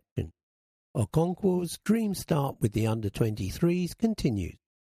league action. Okonkwo's dream start with the under-23s continues.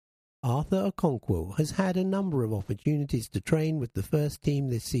 Arthur Okonkwo has had a number of opportunities to train with the first team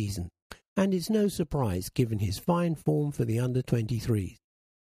this season, and it's no surprise given his fine form for the under-23s.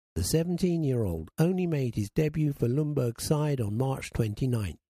 The 17-year-old only made his debut for Lumberg's side on March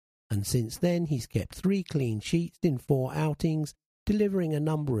 29th, and since then he's kept 3 clean sheets in 4 outings, delivering a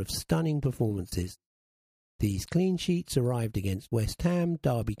number of stunning performances. These clean sheets arrived against West Ham,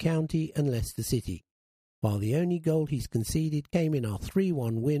 Derby County and Leicester City, while the only goal he's conceded came in our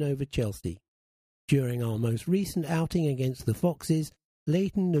 3-1 win over Chelsea. During our most recent outing against the Foxes,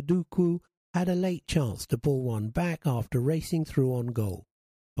 Leighton Nduku had a late chance to pull one back after racing through on goal,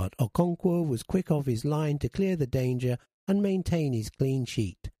 but Okonkwo was quick off his line to clear the danger and maintain his clean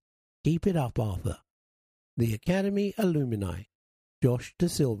sheet. Keep it up, Arthur. The Academy Alumni: Josh De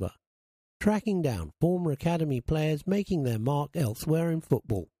Silva, tracking down former academy players making their mark elsewhere in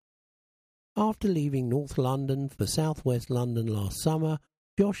football. After leaving North London for South West London last summer,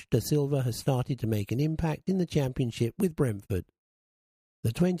 Josh Da Silva has started to make an impact in the Championship with Brentford.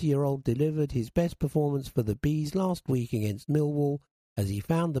 The 20-year-old delivered his best performance for the Bees last week against Millwall as he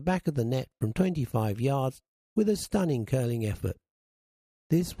found the back of the net from 25 yards with a stunning curling effort.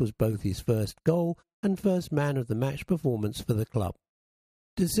 This was both his first goal and first man-of-the-match performance for the club.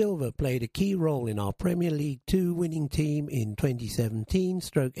 Da Silva played a key role in our Premier League 2 winning team in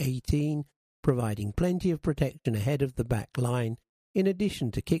 2017-18, providing plenty of protection ahead of the back line, in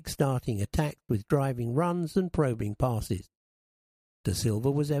addition to kick-starting attacks with driving runs and probing passes. Da Silva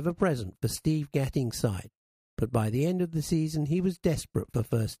was ever present for Steve Gatting's side, but by the end of the season he was desperate for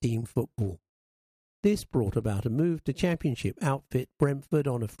first-team football. This brought about a move to Championship outfit Brentford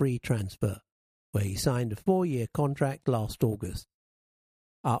on a free transfer, where he signed a 4-year contract last August.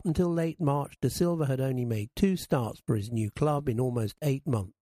 Up until late March, Da Silva had only made 2 starts for his new club in almost 8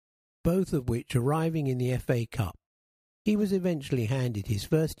 months, both of which arriving in the FA Cup. He was eventually handed his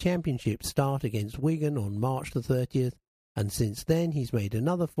first Championship start against Wigan on March the 30th, and since then he's made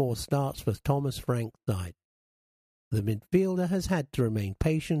another 4 starts for Thomas Frank's side. The midfielder has had to remain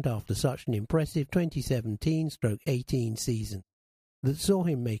patient after such an impressive 2017-18 season that saw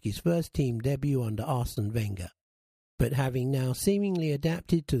him make his first team debut under Arsene Wenger. But having now seemingly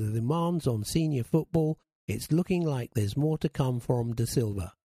adapted to the demands on senior football, it's looking like there's more to come from Da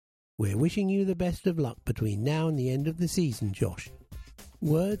Silva. We're wishing you the best of luck between now and the end of the season, Josh.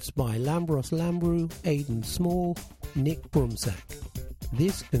 Words by Lambros Lambrou, Aidan Small, Nick Brumsack.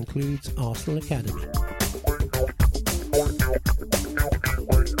 This concludes Arsenal Academy.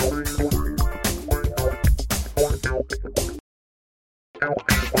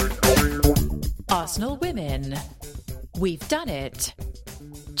 Arsenal Women. We've done it.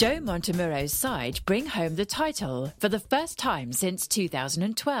 Joe Montemuro's side bring home the title for the first time since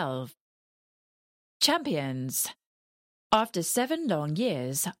 2012. Champions. After 7 long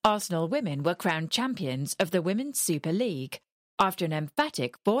years, Arsenal Women were crowned champions of the Women's Super League after an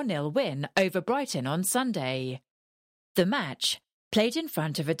emphatic 4-0 win over Brighton on Sunday. The match, played in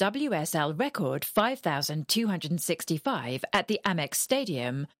front of a WSL record 5,265 at the Amex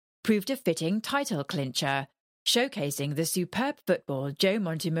Stadium, proved a fitting title clincher, showcasing the superb football Joe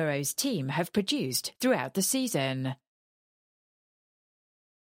Montemuro's team have produced throughout the season.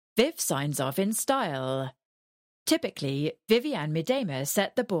 Viv signs off in style. Typically, Viviane Miedema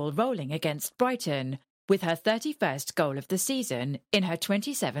set the ball rolling against Brighton with her 31st goal of the season in her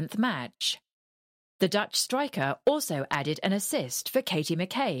 27th match. The Dutch striker also added an assist for Katie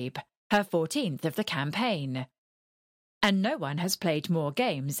McCabe, her 14th of the campaign. And no one has played more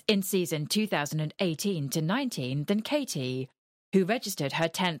games in season 2018-19 than Katie, who registered her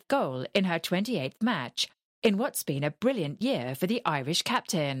 10th goal in her 28th match in what's been a brilliant year for the Irish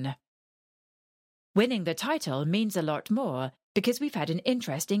captain. Winning the title means a lot more because we've had an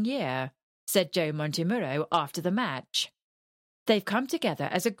interesting year, said Joe Montemuro after the match. They've come together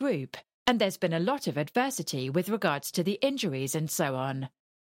as a group, and there's been a lot of adversity with regards to the injuries and so on.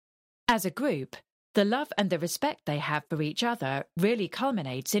 As a group, the love and the respect they have for each other really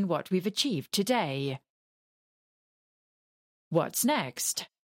culminates in what we've achieved today. What's next?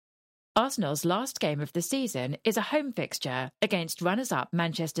 Arsenal's last game of the season is a home fixture against runners-up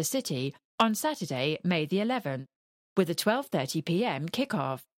Manchester City on Saturday, May the 11th, with a 12:30 p.m.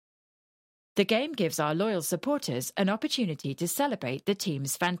 kick-off. The game gives our loyal supporters an opportunity to celebrate the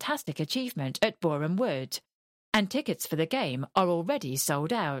team's fantastic achievement at Boreham Wood, and tickets for the game are already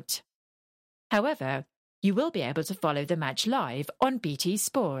sold out. However, you will be able to follow the match live on BT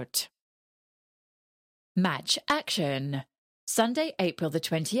Sport. Match action. Sunday, April the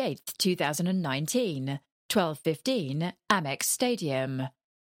 28th, 2019, 12:15, Amex Stadium.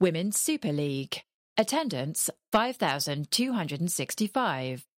 Women's Super League. Attendance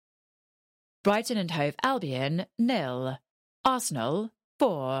 5,265. Brighton and Hove Albion 0. Arsenal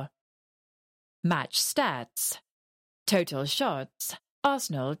 4. Match stats. Total shots.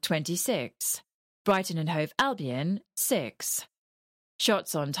 Arsenal 26. Brighton and Hove Albion 6.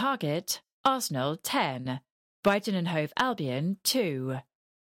 Shots on target. Arsenal 10. Brighton and Hove Albion 2.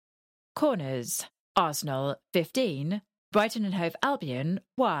 Corners. Arsenal 15. Brighton and Hove Albion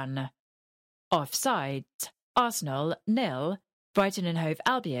 1. Offsides. Arsenal 0. Brighton and Hove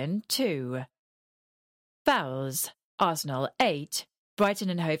Albion 2. Fouls. Arsenal 8. Brighton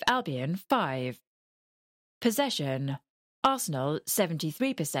and Hove Albion 5. Possession. Arsenal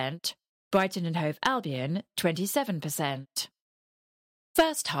 73%. Brighton and Hove Albion 27%.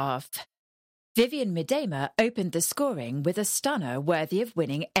 First half. Vivian Miedema opened the scoring with a stunner worthy of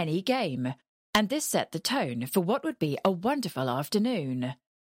winning any game, and this set the tone for what would be a wonderful afternoon.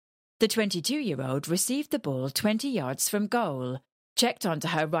 The 22-year-old received the ball 20 yards from goal, checked onto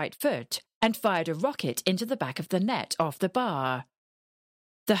her right foot, and fired a rocket into the back of the net off the bar.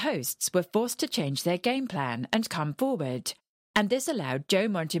 The hosts were forced to change their game plan and come forward, and this allowed Joe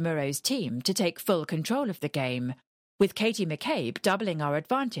Montemuro's team to take full control of the game, with Katie McCabe doubling our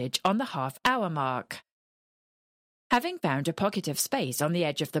advantage on the half-hour mark. Having found a pocket of space on the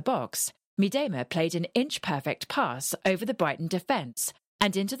edge of the box, Miedema played an inch-perfect pass over the Brighton defence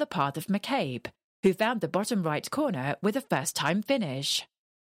and into the path of McCabe, who found the bottom right corner with a first-time finish.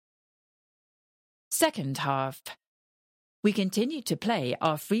 Second half. We continued to play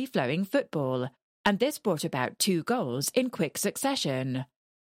our free-flowing football, and this brought about 2 goals in quick succession.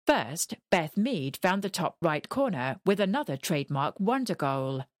 First, Beth Mead found the top right corner with another trademark wonder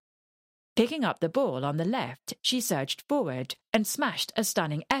goal. Picking up the ball on the left, she surged forward and smashed a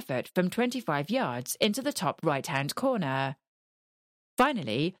stunning effort from 25 yards into the top right-hand corner.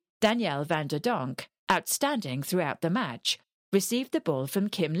 Finally, Danielle van der Donk, outstanding throughout the match, received the ball from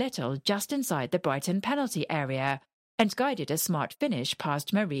Kim Little just inside the Brighton penalty area and guided a smart finish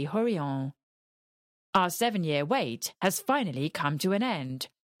past Marie Horion. Our 7-year wait has finally come to an end,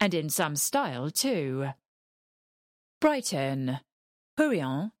 and in some style too. Brighton.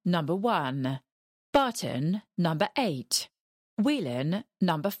 Horion, number 1. Barton, number 8. Whelan,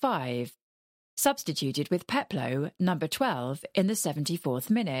 number 5. Substituted with Peplow, number 12, in the 74th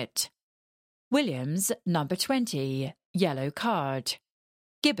minute. Williams, number 20, yellow card.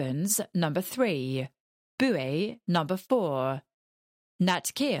 Gibbons, number 3. Bouet, number 4.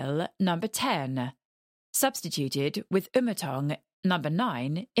 Nat Keel, number 10. Substituted with Umatong, number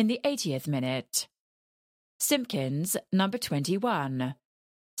 9, in the 80th minute. Simpkins, number 21.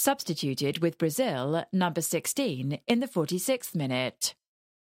 Substituted with Brazil, number 16, in the 46th minute.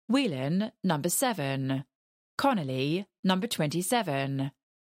 Whelan, number 7. Connolly, number 27.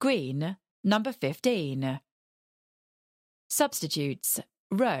 Green, number 15. Substitutes: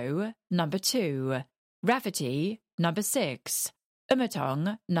 Rowe, number 2. Rafferty, number 6.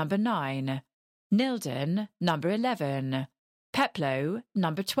 Umatong, number 9. Nilden, number 11. Peplow,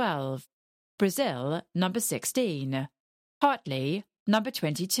 number 12. Brazil, number 16. Hartley, number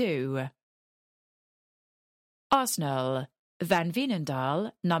 22. Arsenal: Van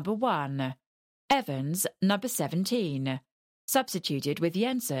Veenendaal, number 1. Evans, number 17. Substituted with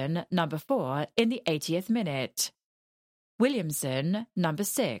Jensen, number 4, in the 80th minute. Williamson, number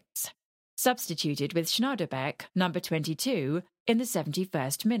 6. Substituted with Schneiderbeck, number 22, in the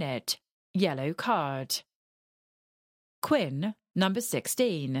 71st minute. Yellow card. Quinn, number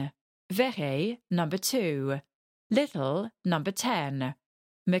 16. Verre, number 2. Little, number 10.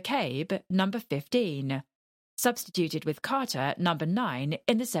 McCabe, number 15. Substituted with Carter, number 9,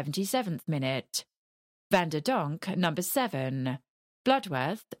 in the 77th minute. Van der Donk, number 7.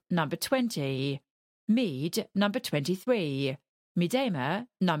 Bloodworth, number 20. Mead, number 23. Miedema,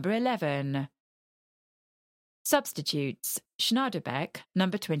 number 11. Substitutes: Schneiderbeck,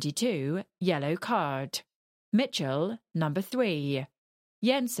 number 22, yellow card. Mitchell, number 3.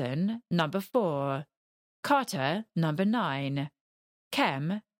 Jensen, number 4. Carter, number 9.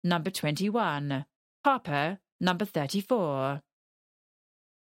 Kem, number 21. Harper, number 34.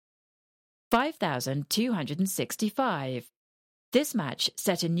 5,265. This match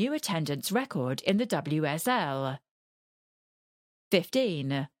set a new attendance record in the WSL.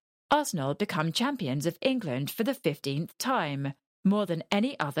 15. Arsenal become champions of England for the 15th time, more than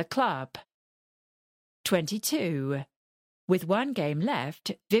any other club. 22. With 1 game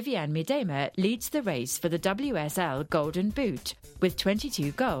left, Vivian Miedema leads the race for the WSL Golden Boot with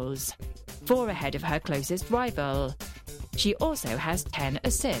 22 goals, 4 ahead of her closest rival. She also has 10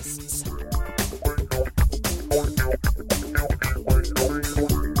 assists.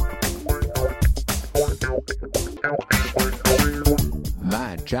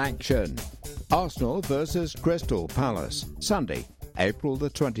 Match action. Arsenal versus Crystal Palace, Sunday, April the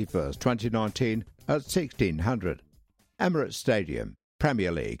 21st, 2019 at 1600. Emirates Stadium,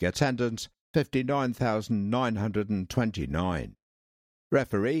 Premier League, attendance 59,929.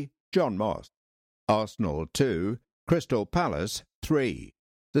 Referee John Moss. Arsenal 2, Crystal Palace 3.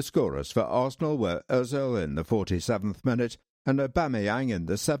 The scorers for Arsenal were Ozil in the 47th minute and Aubameyang in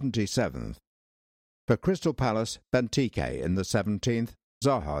the 77th. For Crystal Palace, Benteke in the 17th,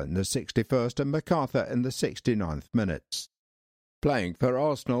 Zaha in the 61st and MacArthur in the 69th minutes. Playing for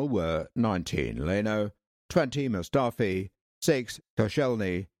Arsenal were 19 Leno, 20 Mustafi, 6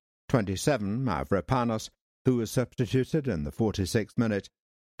 Koscielny, 27 Mavropanos, who was substituted in the 46th minute,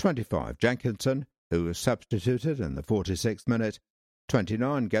 25 Jenkinson, who was substituted in the 46th minute,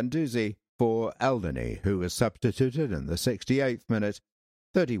 29 Guendouzi for Elneny, who was substituted in the 68th minute,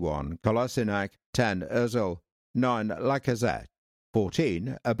 31 Kolasinac, 10 Ozil, 9 Lacazette,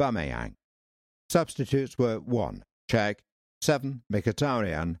 14 Aubameyang. Substitutes were 1 Cech, 7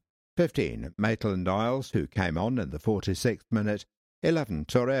 Mkhitaryan, 15 Maitland-Niles, who came on in the 46th minute, 11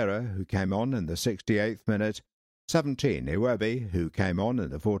 Torreira, who came on in the 68th minute, 17 Iwobi, who came on in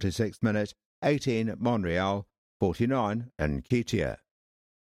the 46th minute, 18 Monreal, 49 Nketiah.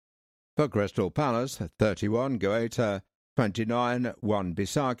 For Crystal Palace, 31 Goeta, 29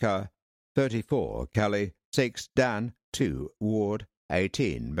 Wan-Bissaka, 34 Kelly, 6 Dan, 2 Ward,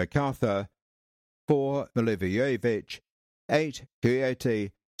 18 MacArthur, 4 Milivojevic, 8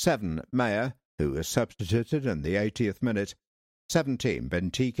 Kouyaté, 7 Meyer, who was substituted in the 80th minute, 17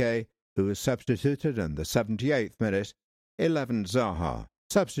 Benteke, who was substituted in the 78th minute, 11 Zaha.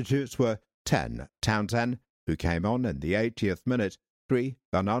 Substitutes were 10 Townsend, who came on in the 80th minute, 3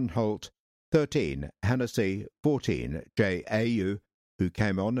 Van Aanholt, 13 Hennessy, 14 J.A.U., who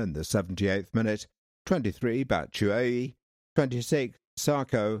came on in the 78th minute, 23 Batshuayi, 26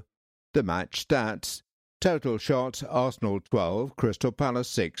 Sarko. The match stats: total shots Arsenal 12, Crystal Palace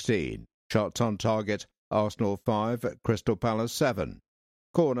 16. Shots on target Arsenal 5, Crystal Palace 7.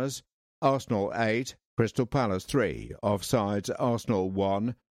 Corners Arsenal 8, Crystal Palace 3. Offsides Arsenal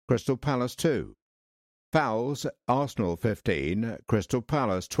 1, Crystal Palace 2. Fouls Arsenal 15, Crystal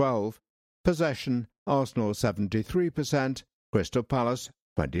Palace 12. Possession Arsenal 73%, Crystal Palace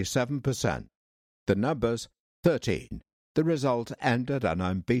 27%. The numbers 13. The result ended an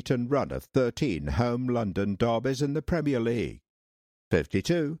unbeaten run of 13 home London derbies in the Premier League.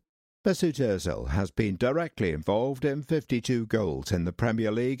 52. Mesut Ozil has been directly involved in 52 goals in the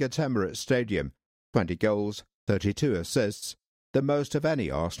Premier League at Emirates Stadium, 20 goals, 32 assists, the most of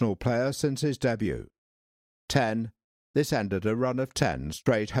any Arsenal player since his debut. 10. This ended a run of 10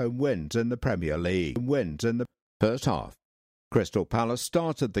 straight home wins in the Premier League. Wins in the first half. Crystal Palace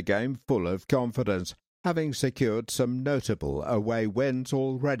started the game full of confidence, having secured some notable away wins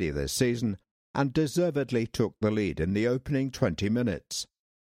already this season, and deservedly took the lead in the opening 20 minutes.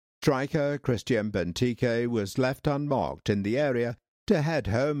 Striker Christian Benteke was left unmarked in the area to head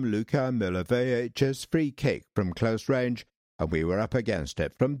home Luka Milivojevic's free kick from close range, and we were up against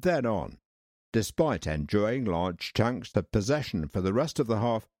it from then on. Despite enjoying large chunks of possession for the rest of the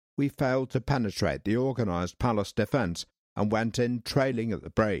half, we failed to penetrate the organised Palace defence and went in trailing at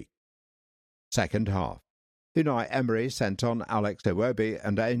the break. Second half. Unai Emery sent on Alex Iwobi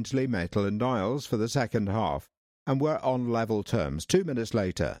and Ainsley Maitland-Niles for the second half, and were on level terms 2 minutes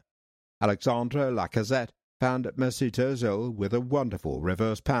later. Alexandre Lacazette found Mesut Ozil with a wonderful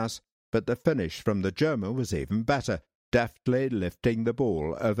reverse pass, but the finish from the German was even better, deftly lifting the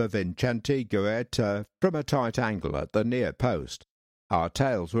ball over Vincenti Goeta from a tight angle at the near post. Our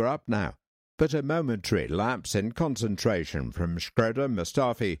tails were up now, but a momentary lapse in concentration from Shkodran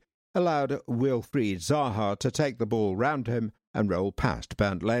Mustafi allowed Wilfried Zaha to take the ball round him and roll past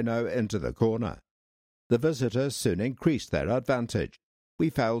Bernd Leno into the corner. The visitors soon increased their advantage. We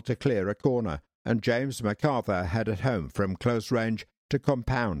failed to clear a corner, and James MacArthur headed home from close range to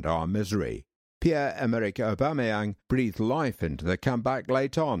compound our misery. Pierre-Emerick Aubameyang breathed life into the comeback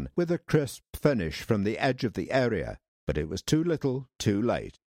late on, with a crisp finish from the edge of the area, but it was too little, too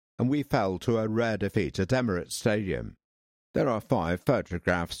late, and we fell to a rare defeat at Emirates Stadium. There are 5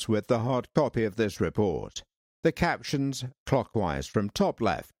 photographs with the hard copy of this report. The captions, clockwise from top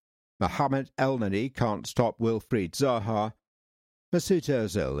left: Mohamed Elneny can't stop Wilfried Zaha. Mesut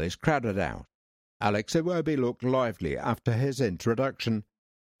Ozil is crowded out. Alex Iwobi looked lively after his introduction.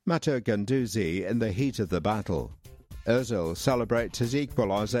 Matteo Guendouzi in the heat of the battle. Ozil celebrates his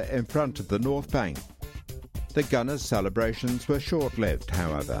equaliser in front of the North Bank. The Gunners' celebrations were short-lived,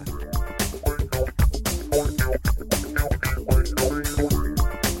 however.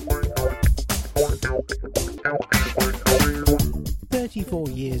 "34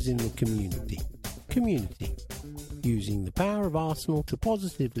 years in the community. Using the power of Arsenal to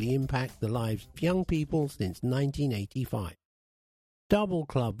positively impact the lives of young people since 1985. Double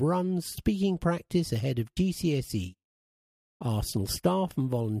club runs, speaking practice ahead of GCSE. Arsenal staff and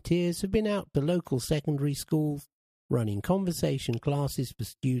volunteers have been out to local secondary schools, running conversation classes for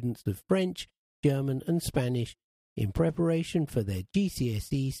students of French, German and Spanish in preparation for their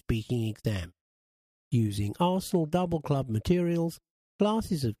GCSE speaking exam. Using Arsenal double club materials,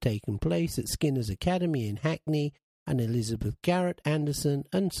 classes have taken place at Skinner's Academy in Hackney and Elizabeth Garrett Anderson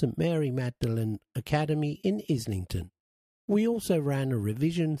and St Mary Magdalene Academy in Islington. We also ran a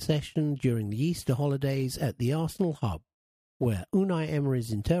revision session during the Easter holidays at the Arsenal Hub, where Unai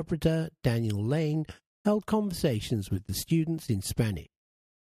Emery's interpreter, Daniel Lane, held conversations with the students in Spanish.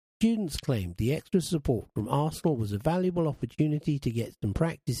 Students claimed the extra support from Arsenal was a valuable opportunity to get some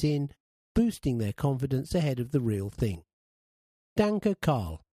practice in, boosting their confidence ahead of the real thing. Danke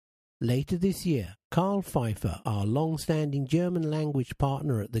Karl. Later this year, Karl Pfeiffer, our long-standing German-language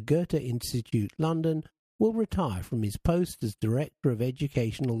partner at the Goethe Institute, London, will retire from his post as Director of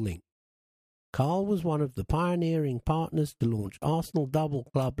Educational Link. Karl was one of the pioneering partners to launch Arsenal Double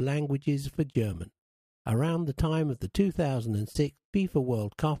Club Languages for German, around the time of the 2006 FIFA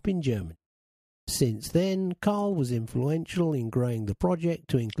World Cup in Germany. Since then, Karl was influential in growing the project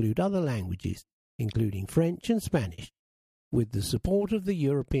to include other languages, including French and Spanish, with the support of the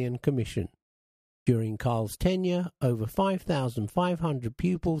European Commission. During Karl's tenure, over 5,500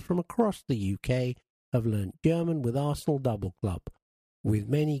 pupils from across the UK have learnt German with Arsenal Double Club, with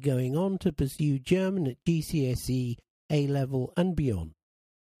many going on to pursue German at GCSE, A-level and beyond.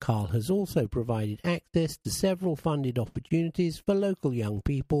 Karl has also provided access to several funded opportunities for local young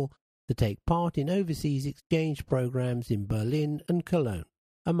people to take part in overseas exchange programs in Berlin and Cologne,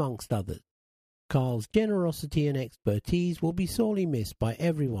 amongst others. Karl's generosity and expertise will be sorely missed by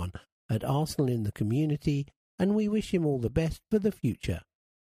everyone at Arsenal in the community, and we wish him all the best for the future.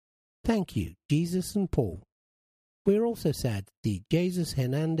 Thank you, Jesus and Paul. We are also sad to see Jesus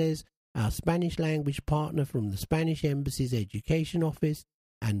Hernandez, our Spanish language partner from the Spanish Embassy's Education Office,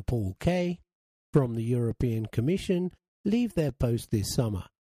 and Paul Kay from the European Commission leave their post this summer.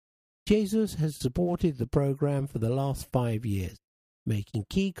 Jesus has supported the program for the last 5 years, making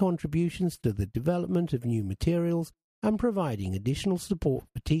key contributions to the development of new materials and providing additional support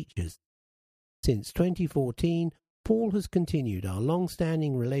for teachers. Since 2014, Paul has continued our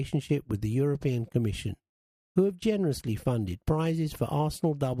long-standing relationship with the European Commission, who have generously funded prizes for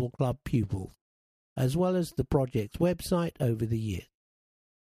Arsenal Double Club pupils, as well as the project's website over the years.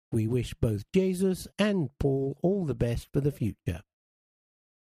 We wish both Jesus and Paul all the best for the future.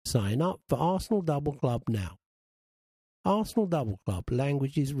 Sign up for Arsenal Double Club now. Arsenal Double Club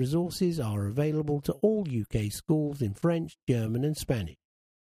languages resources are available to all UK schools in French, German and Spanish.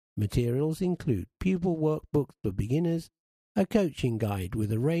 Materials include pupil workbooks for beginners, a coaching guide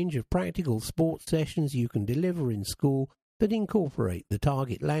with a range of practical sports sessions you can deliver in school that incorporate the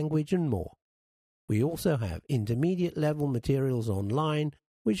target language and more. We also have intermediate level materials online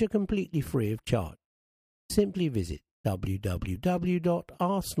which are completely free of charge. Simply visit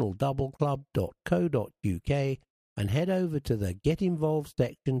www.arsenaldoubleclub.co.uk and head over to the Get Involved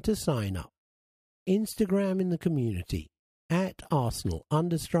section to sign up. Instagram in the community at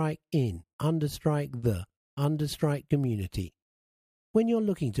Arsenal_in_the_community. When you're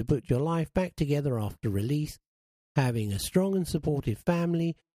looking to put your life back together after release, having a strong and supportive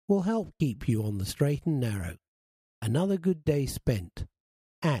family will help keep you on the straight and narrow. Another good day spent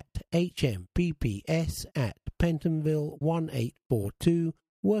at HMPPS at Pentonville 1842,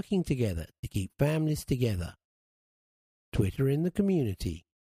 working together to keep families together. Twitter in the community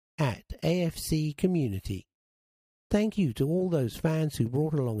at AFC Community. Thank you to all those fans who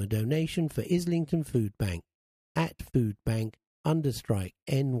brought along a donation for Islington Food Bank at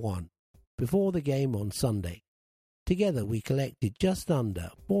foodbank_N1 before the game on Sunday. Together we collected just under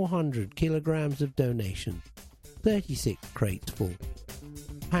 400 kilograms of donations, 36 crates full.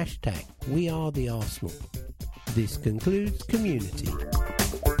 Hashtag We Are the Arsenal. This concludes Community.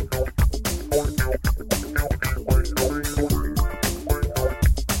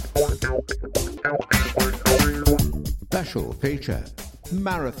 Special feature,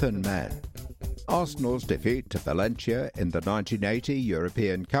 Marathon Men. Arsenal's defeat to Valencia in the 1980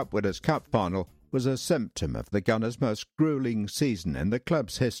 European Cup Winners' Cup final was a symptom of the Gunners' most gruelling season in the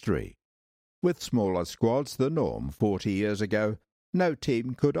club's history. With smaller squads the norm 40 years ago, no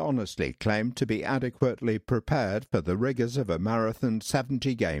team could honestly claim to be adequately prepared for the rigours of a marathon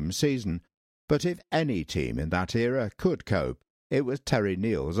 70-game season, but if any team in that era could cope, it was Terry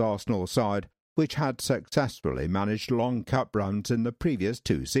Neal's Arsenal side, which had successfully managed long cup runs in the previous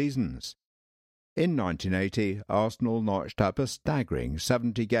 2 seasons. In 1980, Arsenal notched up a staggering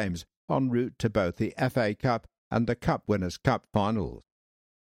 70 games en route to both the FA Cup and the Cup Winners' Cup finals.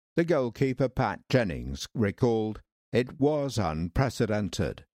 The goalkeeper Pat Jennings recalled, "It was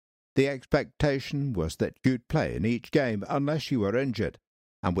unprecedented. The expectation was that you'd play in each game unless you were injured,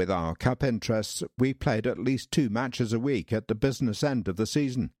 and with our cup interests we played at least 2 matches a week at the business end of the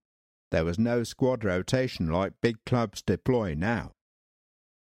season. There was no squad rotation like big clubs deploy now."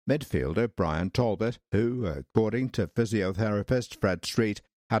 Midfielder Brian Talbot, who, according to physiotherapist Fred Street,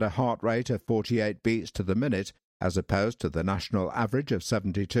 had a heart rate of 48 beats to the minute as opposed to the national average of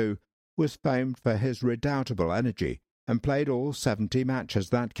 72, was famed for his redoubtable energy and played all 70 matches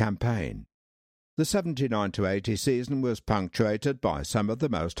that campaign. The 79-80 season was punctuated by some of the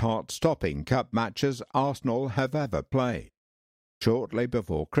most heart-stopping cup matches Arsenal have ever played. Shortly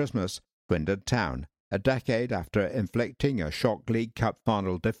before Christmas, Swindon Town, a decade after inflicting a shock League Cup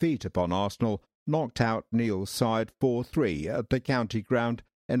final defeat upon Arsenal, knocked out Neil's side 4-3 at the county ground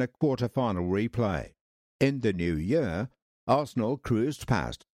in a quarter-final replay. In the new year, Arsenal cruised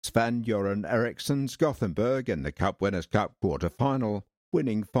past Sven-Göran Eriksson's Gothenburg in the Cup Winners' Cup quarter-final,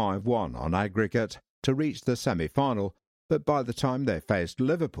 winning 5-1 on aggregate to reach the semi-final, but by the time they faced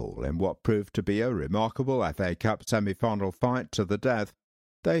Liverpool in what proved to be a remarkable FA Cup semi-final fight to the death,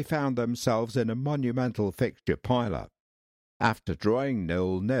 they found themselves in a monumental fixture pile-up. After drawing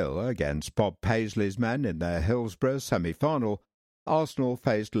 0-0 against Bob Paisley's men in their Hillsborough semi-final, Arsenal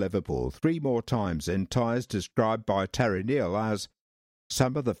faced Liverpool 3 more times in ties described by Terry Neal as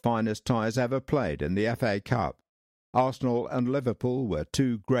some of the finest ties ever played in the FA Cup. Arsenal and Liverpool were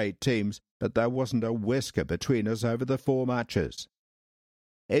 2 great teams, but there wasn't a whisker between us over the 4 matches.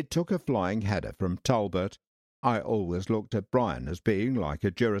 It took a flying header from Talbot. I always looked at Brian as being like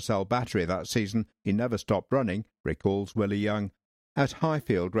a Duracell battery that season. He never stopped running, recalls Willie Young, at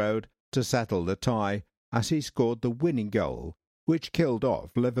Highfield Road to settle the tie as he scored the winning goal, which killed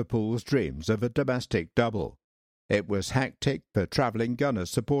off Liverpool's dreams of a domestic double. It was hectic for travelling Gunners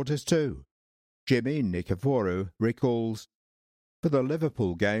supporters too. Jimmy Nikiforu recalls, "For the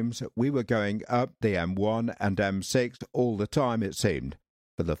Liverpool games, we were going up the M1 and M6 all the time, it seemed.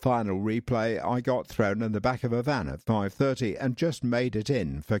 For the final replay, I got thrown in the back of a van at 5:30 and just made it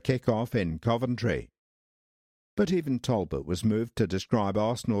in for kick-off in Coventry." But even Talbot was moved to describe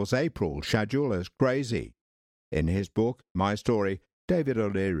Arsenal's April schedule as crazy. In his book, My Story, David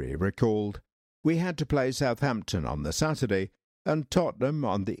O'Leary recalled, "We had to play Southampton on the Saturday and Tottenham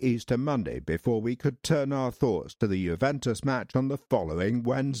on the Easter Monday before we could turn our thoughts to the Juventus match on the following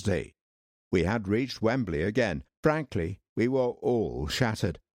Wednesday. We had reached Wembley again. Frankly, we were all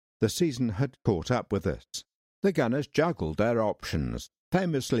shattered. The season had caught up with us." The Gunners juggled their options,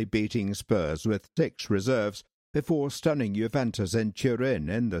 famously beating Spurs with 6 reserves before stunning Juventus in Turin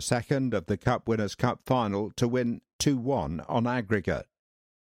in the second of the Cup Winners' Cup final to win 2-1 on aggregate.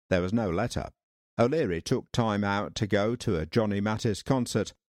 There was no let-up. O'Leary took time out to go to a Johnny Mattis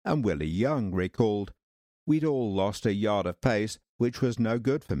concert, and Willie Young recalled, "We'd all lost a yard of pace, which was no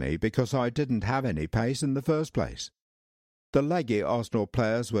good for me because I didn't have any pace in the first place." The leggy Arsenal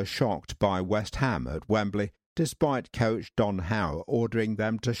players were shocked by West Ham at Wembley, despite coach Don Howe ordering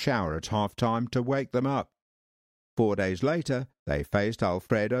them to shower at half-time to wake them up. 4 days later, they faced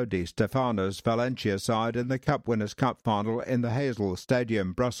Alfredo Di Stefano's Valencia side in the Cup Winners' Cup final in the Hazel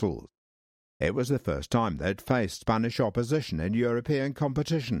Stadium, Brussels. It was the first time they'd faced Spanish opposition in European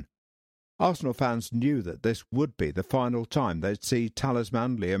competition. Arsenal fans knew that this would be the final time they'd see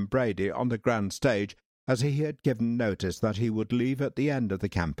talisman Liam Brady on the grand stage, as he had given notice that he would leave at the end of the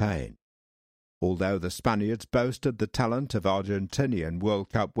campaign. Although the Spaniards boasted the talent of Argentinian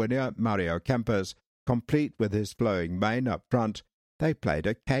World Cup winner Mario Kempes, complete with his flowing mane up front, they played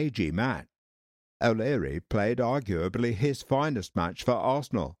a cagey match. O'Leary played arguably his finest match for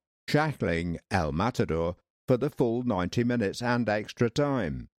Arsenal, shackling El Matador for the full 90 minutes and extra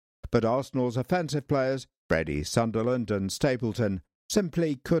time. But Arsenal's offensive players, Freddie, Sunderland and Stapleton,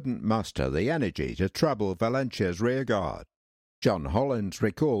 simply couldn't muster the energy to trouble Valencia's rearguard. John Hollins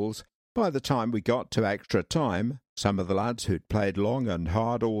recalls, "By the time we got to extra time, some of the lads who'd played long and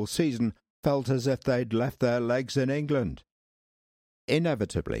hard all season felt as if they'd left their legs in England."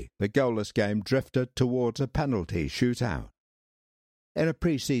 Inevitably, the goalless game drifted towards a penalty shootout. In a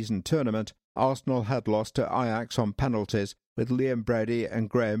pre-season tournament, Arsenal had lost to Ajax on penalties, with Liam Brady and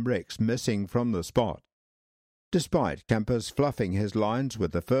Graham Rix missing from the spot. Despite Kempes fluffing his lines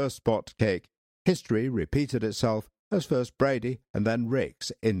with the first spot kick, history repeated itself as first Brady and then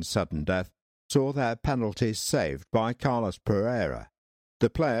Rix, in sudden death, saw their penalties saved by Carlos Pereira. The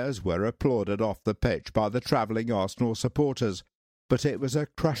players were applauded off the pitch by the travelling Arsenal supporters, but it was a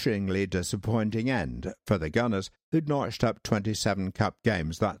crushingly disappointing end for the Gunners, who'd notched up 27 cup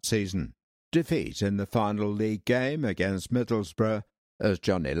games that season. Defeat in the final league game against Middlesbrough, as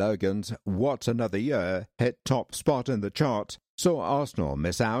Johnny Logan's "What Another Year" hit top spot in the charts, saw Arsenal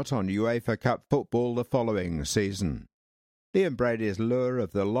miss out on UEFA Cup football the following season. Liam Brady's lure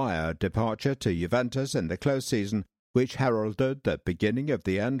of the Liar departure to Juventus in the close season, which heralded the beginning of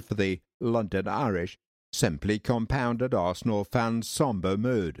the end for the London Irish, simply compounded Arsenal fans' sombre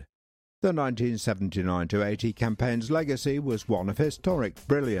mood. The 1979-80 campaign's legacy was one of historic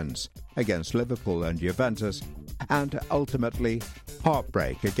brilliance against Liverpool and Juventus, and ultimately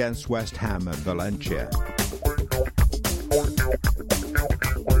heartbreak against West Ham and Valencia.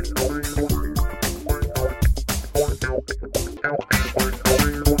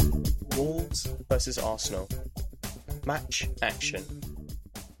 Wolves versus Arsenal. Match action.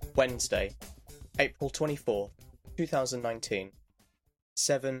 Wednesday, April 24, 2019.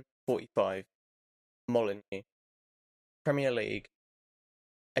 7:45. Molineux. Premier League.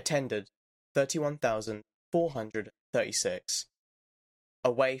 Attended 31,436.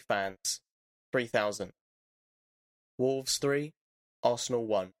 Away fans 3,000. Wolves 3, Arsenal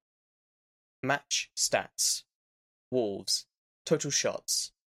 1. Match stats. Wolves. Total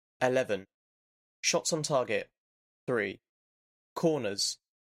shots 11. Shots on target 3. Corners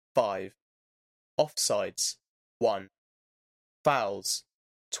 5. Offsides 1. Fouls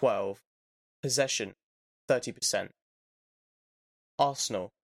 12. Possession 30%.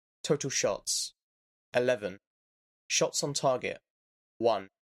 Arsenal. Total shots 11. Shots on target 1.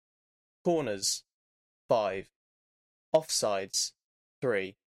 Corners 5. Offsides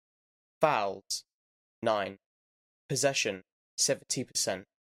 3. Fouls 9. Possession 70%.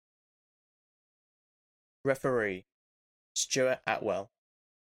 Referee Stuart Atwell.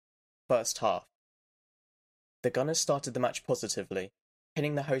 First half. The Gunners started the match positively,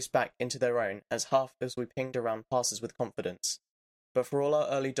 pinning the hosts back into their own as we pinged around passes with confidence. But for all our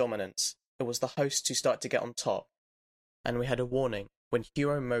early dominance, it was the hosts who started to get on top, and we had a warning when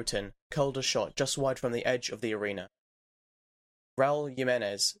Hugo Motin curled a shot just wide from the edge of the arena. Raul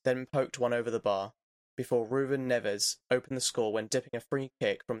Jimenez then poked one over the bar, before Ruben Neves opened the score when dipping a free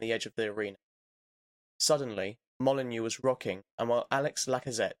kick from the edge of the arena. Suddenly, Molineux was rocking, and while Alex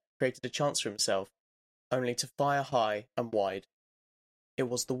Lacazette created a chance for himself, only to fire high and wide. It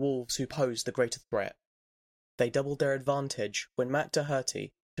was the Wolves who posed the greater threat. They doubled their advantage when Matt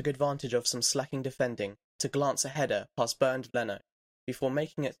Doherty took advantage of some slacking defending to glance a header past Bernd Leno, before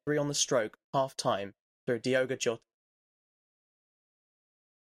making it 3 on the stroke half-time through Diogo Jota.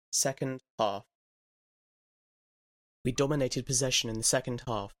 Second half. We dominated possession in the second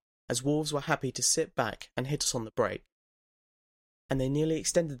half, as Wolves were happy to sit back and hit us on the break. And they nearly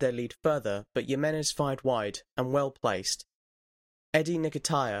extended their lead further, but Jimenez fired wide and well placed. Eddie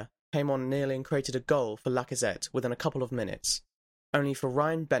Nketiah came on nearly and created a goal for Lacazette within a couple of minutes, only for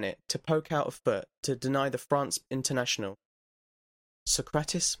Ryan Bennett to poke out a foot to deny the France international.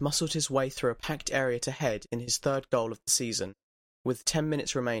 Socrates muscled his way through a packed area to head in his third goal of the season, with 10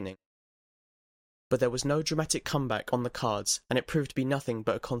 minutes remaining. But there was no dramatic comeback on the cards, and it proved to be nothing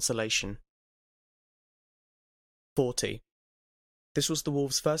but a consolation. 40. This was the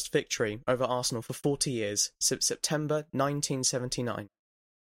Wolves' first victory over Arsenal for 40 years, since September 1979.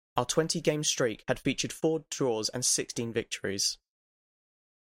 Our 20-game streak had featured 4 draws and 16 victories.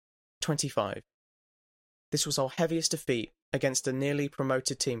 25. This was our heaviest defeat against a nearly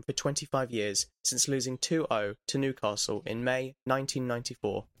promoted team for 25 years, since losing 2-0 to Newcastle in May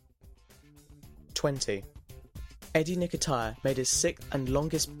 1994. 20. Eddie Nketiah made his 6th and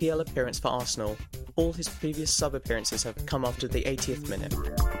longest PL appearance for Arsenal. All his previous sub-appearances have come after the 80th minute.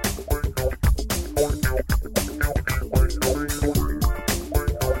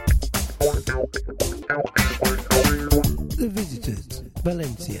 The visitors,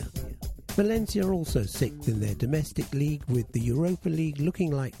 Valencia. Valencia are also 6th in their domestic league, with the Europa League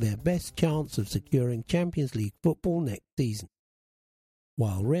looking like their best chance of securing Champions League football next season.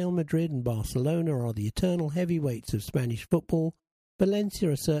 While Real Madrid and Barcelona are the eternal heavyweights of Spanish football,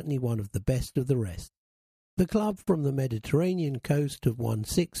 Valencia are certainly one of the best of the rest. The club from the Mediterranean coast have won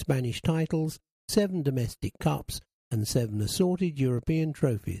 6 Spanish titles, 7 domestic cups and 7 assorted European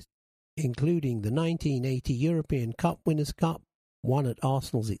trophies, including the 1980 European Cup Winners' Cup, won at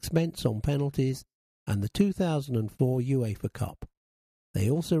Arsenal's expense on penalties, and the 2004 UEFA Cup. They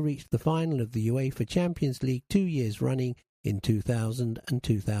also reached the final of the UEFA Champions League 2 years running in 2000 and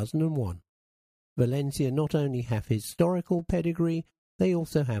 2001. Valencia not only have historical pedigree, they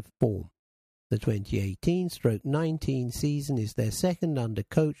also have form. The 2018-19 season is their second under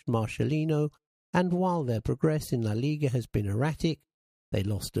coach Marcelino, and while their progress in La Liga has been erratic, they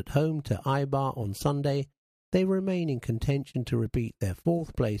lost at home to Eibar on Sunday, they remain in contention to repeat their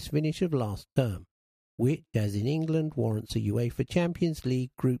 4th place finish of last term, which, as in England, warrants a UEFA Champions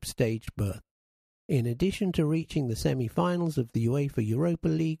League group stage berth. In addition to reaching the semi-finals of the UEFA Europa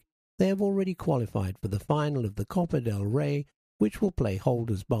League, they have already qualified for the final of the Copa del Rey, which will play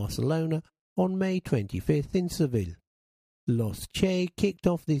holders Barcelona on May 25th in Seville. Los Che kicked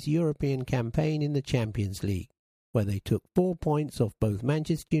off this European campaign in the Champions League, where they took 4 points off both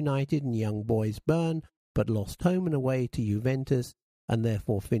Manchester United and Young Boys Bern, but lost home and away to Juventus, and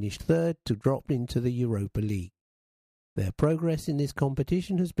therefore finished 3rd to drop into the Europa League. Their progress in this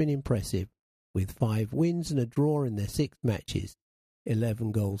competition has been impressive, with 5 wins and a draw in their 6 matches,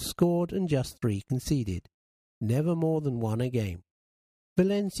 11 goals scored and just 3 conceded, never more than 1 a game.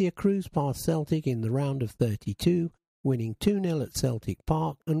 Valencia cruised past Celtic in the round of 32, winning 2-0 at Celtic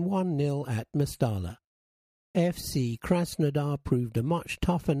Park and 1-0 at Mestalla. FC Krasnodar proved a much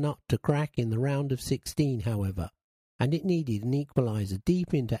tougher nut to crack in the round of 16, however, and it needed an equaliser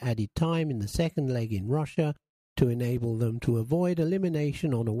deep into added time in the second leg in Russia to enable them to avoid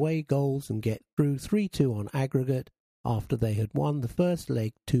elimination on away goals and get through 3-2 on aggregate after they had won the first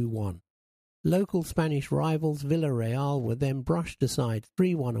leg 2-1. Local Spanish rivals Villarreal were then brushed aside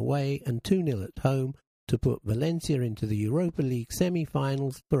 3-1 away and 2-0 at home to put Valencia into the Europa League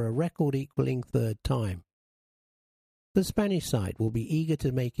semi-finals for a record-equalling third time. The Spanish side will be eager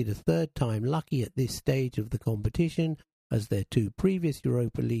to make it a third time lucky at this stage of the competition, as their 2 previous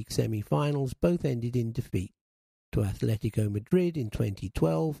Europa League semi-finals both ended in defeat, to Atletico Madrid in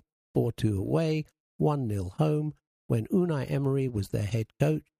 2012, 4-2 away, 1-0 home, when Unai Emery was their head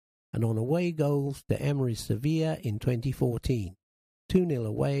coach, and on away goals to Emery's Sevilla in 2014, 2-0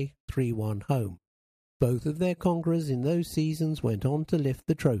 away, 3-1 home. Both of their conquerors in those seasons went on to lift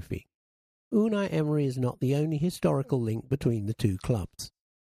the trophy. Unai Emery is not the only historical link between the 2 clubs.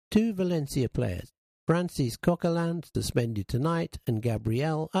 2 Valencia players, Francis Coquelin, suspended tonight, and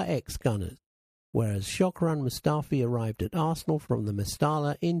Gabriel, are ex-Gunners, whereas Shokran Mustafi arrived at Arsenal from the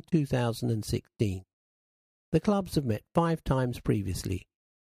Mestalla in 2016. The clubs have met 5 times previously,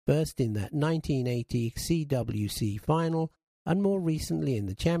 first in that 1980 CWC final and more recently in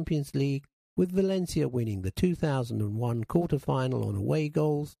the Champions League, with Valencia winning the 2001 quarter-final on away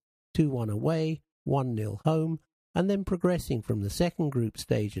goals, 2-1 away, 1-0 home, and then progressing from the second group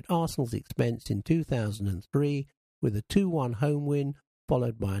stage at Arsenal's expense in 2003 with a 2-1 home win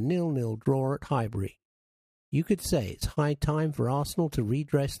followed by a 0-0 draw at Highbury. You could say it's high time for Arsenal to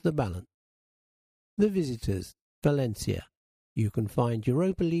redress the balance. The visitors, Valencia. You can find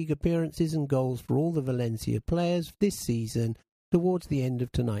Europa League appearances and goals for all the Valencia players this season towards the end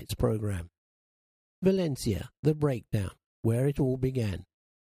of tonight's programme. Valencia, the breakdown, where it all began.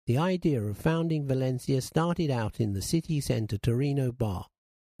 The idea of founding Valencia started out in the city centre Torino bar,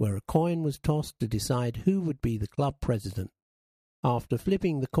 where a coin was tossed to decide who would be the club president. After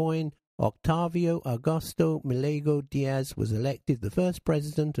flipping the coin, Octavio Augusto Milego Diaz was elected the first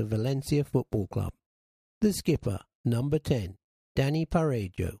president of Valencia Football Club. The skipper, number 10, Dani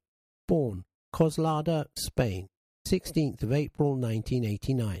Parejo, born Coslada, Spain, 16th of April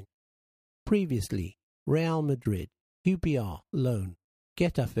 1989. Previously, Real Madrid, QPR, loan,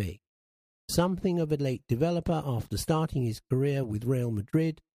 Getafe. Something of a late developer after starting his career with Real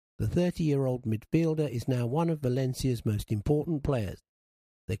Madrid, the 30-year-old midfielder is now one of Valencia's most important players.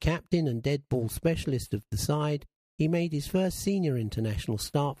 The captain and dead ball specialist of the side, he made his first senior international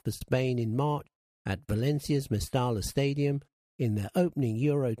start for Spain in March at Valencia's Mestalla Stadium in their opening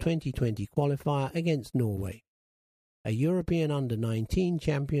Euro 2020 qualifier against Norway. A European under-19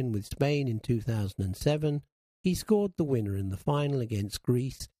 champion with Spain in 2007, he scored the winner in the final against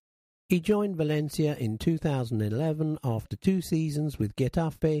Greece. He joined Valencia in 2011 after 2 seasons with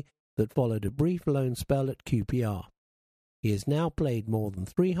Getafe that followed a brief loan spell at QPR. He has now played more than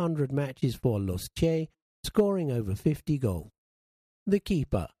 300 matches for Los Che, scoring over 50 goals. The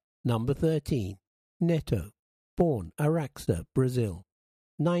keeper, number 13, Neto, born Araxá, Brazil,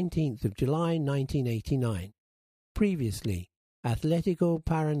 19th of July 1989. Previously, Atletico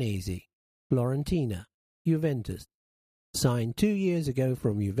Paranaense, Fiorentina, Juventus. Signed 2 years ago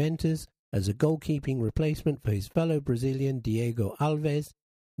from Juventus as a goalkeeping replacement for his fellow Brazilian Diego Alves,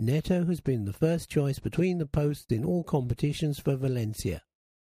 Neto has been the first choice between the posts in all competitions for Valencia,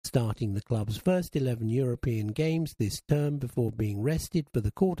 starting the club's first 11 European games this term before being rested for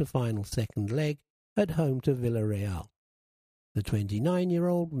the quarter-final second leg at home to Villarreal. The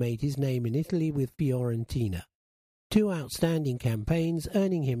 29-year-old made his name in Italy with Fiorentina, 2 outstanding campaigns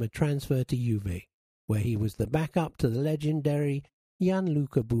earning him a transfer to Juve, where he was the backup to the legendary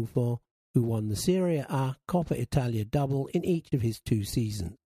Gianluca Buffon, who won the Serie A Coppa Italia double in each of his 2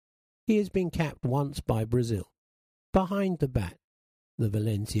 seasons. He has been capped once by Brazil. Behind the bat. The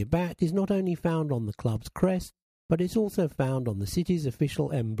Valencia bat is not only found on the club's crest, but it's also found on the city's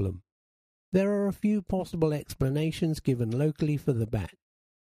official emblem. There are a few possible explanations given locally for the bat.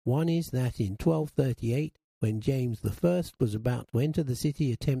 One is that in 1238, when James I was about to enter the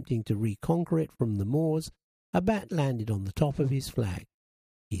city attempting to reconquer it from the Moors, a bat landed on the top of his flag.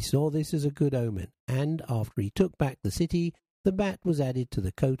 He saw this as a good omen, and after he took back the city, the bat was added to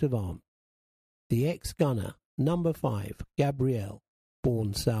the coat of arms. The ex-gunner, number 5, Gabriel,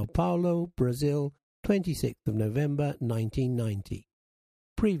 born Sao Paulo, Brazil, 26th of November 1990.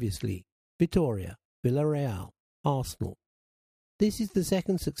 Previously, Vitoria, Villarreal, Arsenal. This is the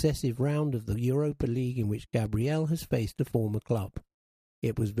second successive round of the Europa League in which Gabriel has faced a former club.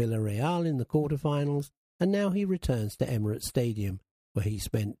 It was Villarreal in the quarter-finals, and now he returns to Emirates Stadium, where he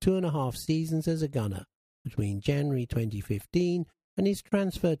spent 2.5 seasons as a gunner between January 2015 and his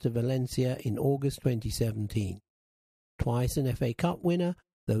transfer to Valencia in August 2017. Twice an FA Cup winner,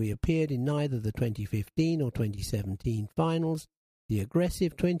 though he appeared in neither the 2015 or 2017 finals, the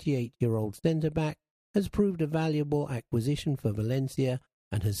aggressive 28-year-old centre-back has proved a valuable acquisition for Valencia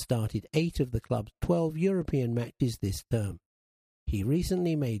and has started 8 of the club's 12 European matches this term. He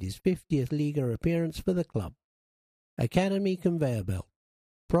recently made his 50th Liga appearance for the club. Academy conveyor belt.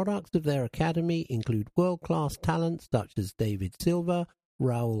 Products of their academy include world-class talents such as David Silva,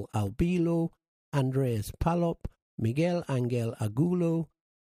 Raul Albilo, Andreas Palop, Miguel Angel Agulo,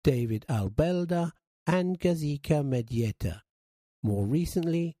 David Albelda, and Gazica Medieta. More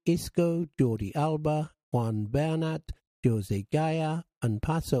recently, Isco, Jordi Alba, Juan Bernat, Jose Gaya, and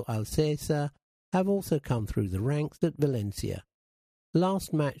Paso Alcesa have also come through the ranks at Valencia.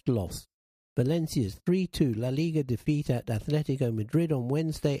 Last match loss. Valencia's 3-2 La Liga defeat at Atletico Madrid on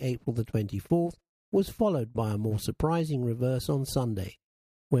Wednesday, April the 24th, was followed by a more surprising reverse on Sunday,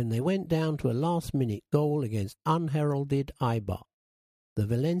 when they went down to a last-minute goal against unheralded Eibar. The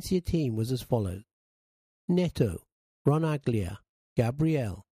Valencia team was as follows: Neto, Ronaglia,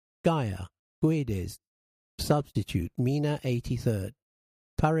 Gabriel, Gaia, Guedes, substitute Mina 83rd,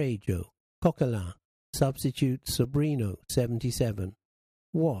 Parejo, Coquelin, substitute Sobrino 77,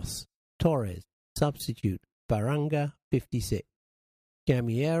 Was, Torres, substitute Baranga 56,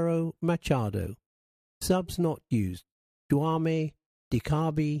 Gamiero, Machado, subs not used, Duame,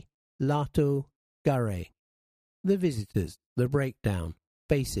 Dicabi, Lato, Gare. The visitors, the breakdown,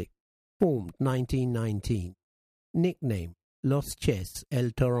 basic, formed 1919, nickname Los Ches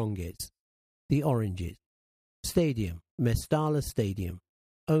El Torongues, the Oranges, stadium Mestalla Stadium,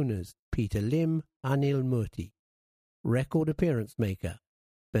 owners Peter Lim, Anil Murti, record appearance maker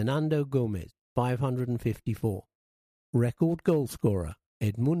Fernando Gomez 554, record goal scorer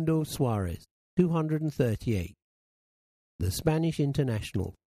Edmundo Suarez 238, the Spanish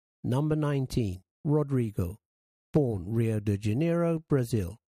international number 19 Rodrigo, born Rio de Janeiro,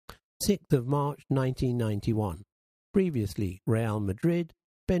 Brazil, 6th of March 1991, previously Real Madrid,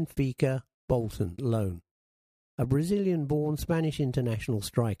 Benfica, Bolton, loan. A Brazilian-born Spanish international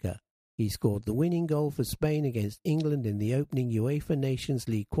striker, he scored the winning goal for Spain against England in the opening UEFA Nations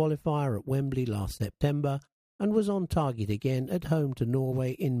League qualifier at Wembley last September and was on target again at home to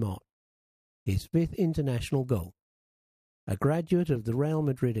Norway in March. His 5th international goal. A graduate of the Real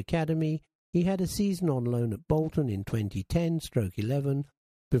Madrid Academy, he had a season on loan at Bolton in 2010-11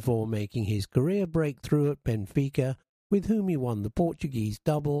 before making his career breakthrough at Benfica, with whom he won the Portuguese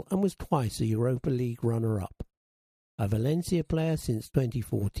double and was twice a Europa League runner-up. A Valencia player since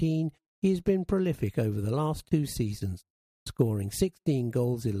 2014, he has been prolific over the last 2 seasons, scoring 16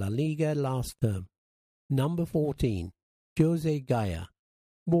 goals in La Liga last term. Number 14, Jose Gaya,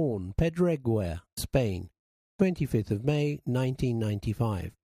 born Pedreguer, Spain, 25th of May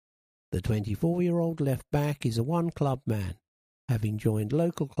 1995. The 24-year-old left-back is a one-club man, having joined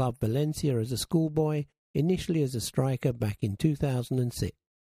local club Valencia as a schoolboy, initially as a striker back in 2006.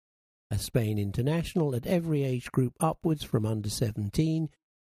 A Spain international at every age group upwards from under 17,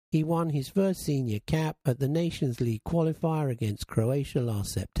 he won his first senior cap at the Nations League qualifier against Croatia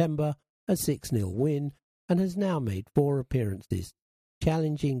last September, a 6-0 win, and has now made 4 appearances,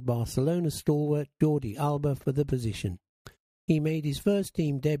 challenging Barcelona stalwart Jordi Alba for the position. He made his first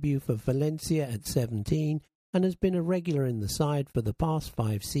team debut for Valencia at 17 and has been a regular in the side for the past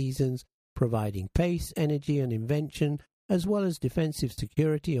 5 seasons, providing pace, energy and invention, as well as defensive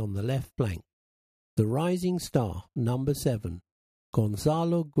security on the left flank. The rising star, number 7,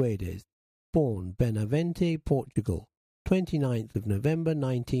 Gonzalo Guedes, born Benavente, Portugal, 29th of November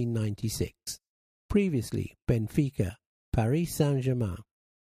 1996. Previously Benfica, Paris Saint-Germain.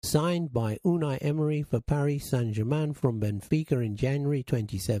 Signed by Unai Emery for Paris Saint-Germain from Benfica in January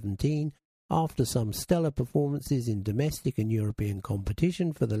 2017, after some stellar performances in domestic and European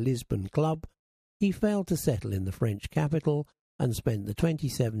competition for the Lisbon club, he failed to settle in the French capital and spent the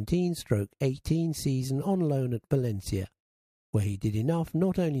 2017-18 season on loan at Valencia, where he did enough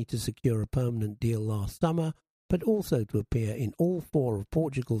not only to secure a permanent deal last summer, but also to appear in all 4 of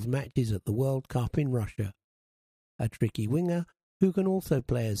Portugal's matches at the World Cup in Russia. A tricky winger who can also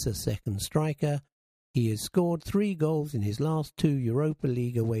play as a second striker, he has scored 3 goals in his last 2 Europa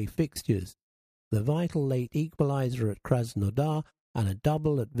League away fixtures, the vital late equaliser at Krasnodar and a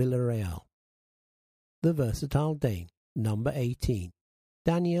double at Villarreal. The versatile Dane, number 18,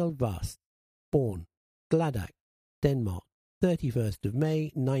 Daniel Vaz, born Gladach, Denmark, 31st of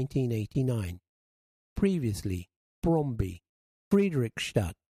May 1989. Previously, Brøndby,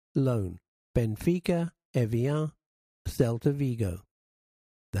 Friedrichstadt, loan, Benfica, Evian, Celta Vigo.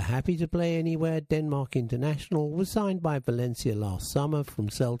 The happy-to-play-anywhere Denmark international was signed by Valencia last summer from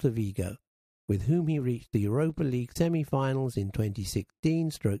Celta Vigo, with whom he reached the Europa League semi-finals in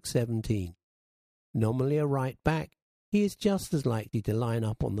 2016-17. Nominally a right-back, he is just as likely to line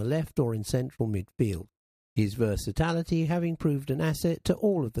up on the left or in central midfield, his versatility having proved an asset to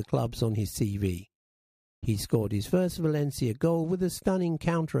all of the clubs on his CV. He scored his first Valencia goal with a stunning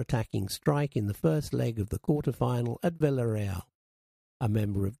counter-attacking strike in the first leg of the quarter-final at Villarreal. A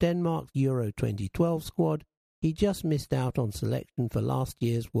member of Denmark's Euro 2012 squad, he just missed out on selection for last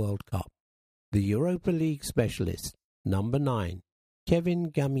year's World Cup. The Europa League specialist, number 9,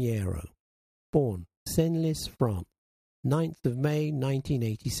 Kevin Gamiero, born Senlis, France, 9th of May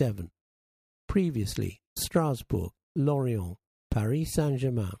 1987. Previously, Strasbourg, Lorient, Paris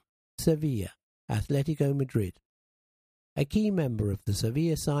Saint-Germain, Sevilla, Atletico Madrid. A key member of the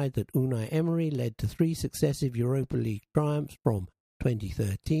Sevilla side that Unai Emery led to 3 successive Europa League triumphs from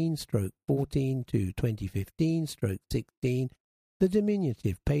 2013-14 to 2015-16, the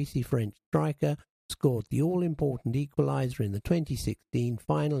diminutive, pacey French striker scored the all-important equaliser in the 2016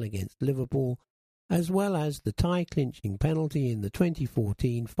 final against Liverpool, as well as the tie-clinching penalty in the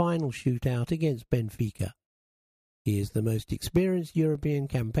 2014 final shootout against Benfica. He is the most experienced European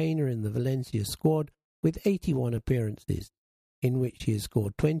campaigner in the Valencia squad with 81 appearances, in which he has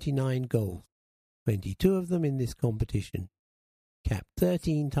scored 29 goals, 22 of them in this competition. Capped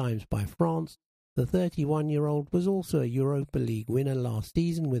 13 times by France, the 31-year-old was also a Europa League winner last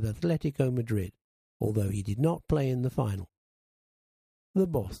season with Atletico Madrid, although he did not play in the final. The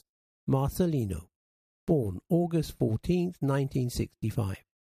boss, Marcelino, born August 14, 1965.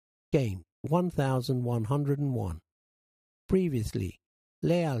 Game 1101. Previously,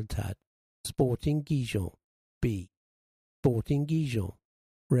 Lealtad, Sporting Gijón, B. Sporting Gijón,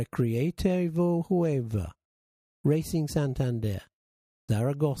 Recreativo Huelva, Racing Santander,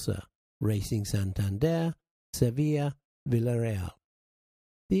 Zaragoza, Racing Santander, Sevilla, Villarreal.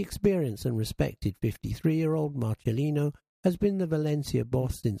 The experienced and respected 53-year-old Marcelino has been the Valencia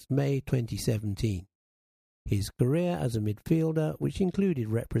boss since May 2017. His career as a midfielder, which included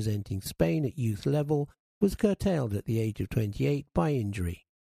representing Spain at youth level, was curtailed at the age of 28 by injury.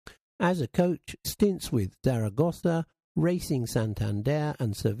 As a coach, stints with Zaragoza, Racing Santander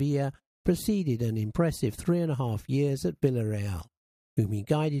and Sevilla preceded an impressive 3.5 years at Villarreal, whom he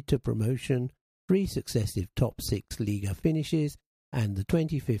guided to promotion, 3 successive top 6 Liga finishes, and the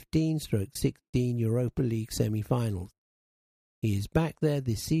 2015-16 Europa League semi-finals. He is back there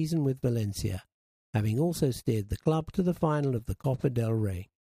this season with Valencia, having also steered the club to the final of the Copa del Rey.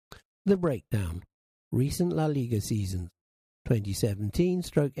 The breakdown. Recent La Liga seasons.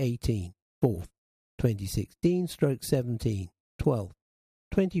 2017-18, 4th. 2016-17, 12th.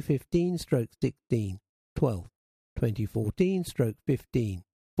 2015-16, 12th. 2014-15,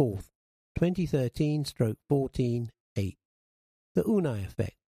 4th. 2013-14, 8th. The Unai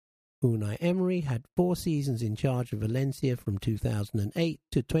effect. Unai Emery had 4 seasons in charge of Valencia from 2008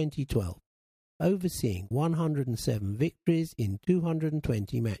 to 2012, overseeing 107 victories in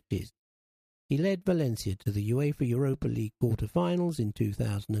 220 matches. He led Valencia to the UEFA Europa League quarter-finals in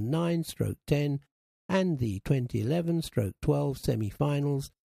 2009-10 and the 2011-12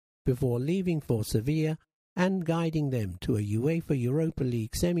 semi-finals before leaving for Sevilla and guiding them to a UEFA Europa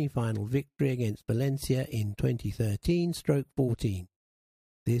League semi-final victory against Valencia in 2013-14.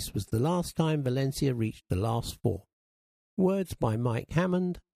 This was the last time Valencia reached the last 4. Words by Mike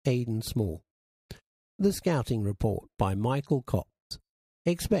Hammond, Aidan Small. The Scouting Report by Michael Cox.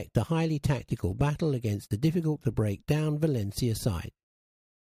 Expect a highly tactical battle against a difficult-to-break-down Valencia side.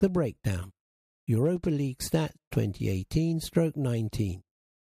 The Breakdown. Europa League stats 2018-19.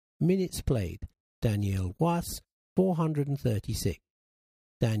 Minutes played. Daniel Was, 436.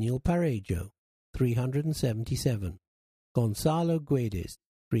 Daniel Parejo, 377. Gonzalo Guedes,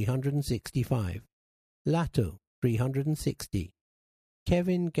 365. Lato, 360.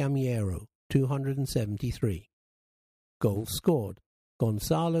 Kevin Gamiero, 273. Goals scored.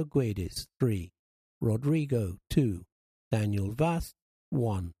 Gonzalo Guedes, 3. Rodrigo, 2. Daniel Vaz,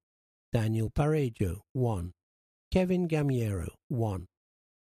 1. Daniel Parejo, 1. Kevin Gamiero, 1.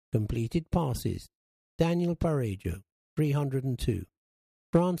 Completed passes. Daniel Parejo, 302.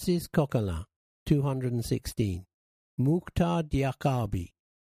 Francis Coquelin, 216. Mukhtar Diakabi,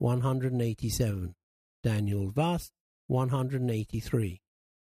 187. Daniel Vaz, 183.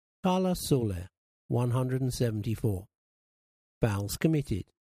 Carlos Soler, 174. Fouls committed.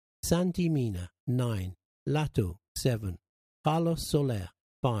 Santi Mina 9, Lato 7, Carlos Soler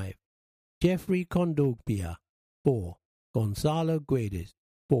 5, Jeffrey Kondogbia 4, Gonzalo Guedes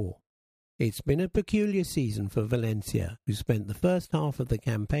 4. It's been a peculiar season for Valencia, who spent the first half of the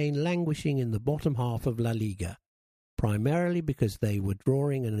campaign languishing in the bottom half of La Liga, primarily because they were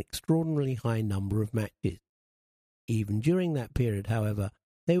drawing an extraordinarily high number of matches. Even during that period, however,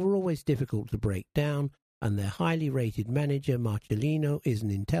 they were always difficult to break down, and their highly rated manager Marcelino is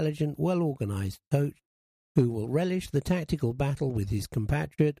an intelligent, well-organised coach who will relish the tactical battle with his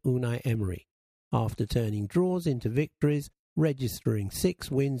compatriot Unai Emery. After turning draws into victories, registering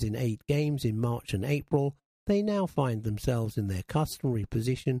 6 wins in 8 games in March and April, they now find themselves in their customary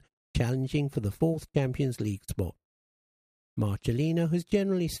position, challenging for the 4th Champions League spot. Marcelino has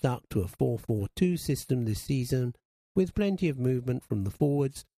generally stuck to a 4-4-2 system this season, with plenty of movement from the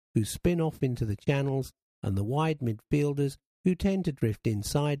forwards, who spin off into the channels, and the wide midfielders, who tend to drift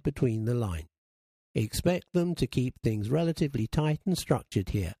inside between the lines. Expect them to keep things relatively tight and structured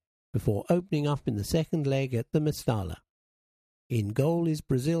here, before opening up in the second leg at the Mestalla. In goal is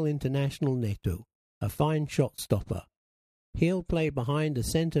Brazil international Neto, a fine shot stopper. He'll play behind a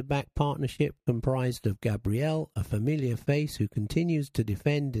centre-back partnership comprised of Gabriel, a familiar face who continues to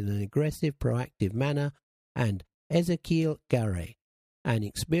defend in an aggressive, proactive manner, and Ezequiel Garay, an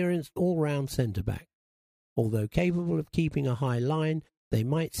experienced all-round centre-back. Although capable of keeping a high line, they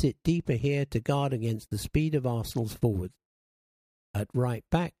might sit deeper here to guard against the speed of Arsenal's forwards. At right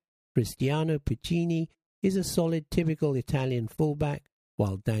back, Cristiano Piccini is a solid typical Italian fullback,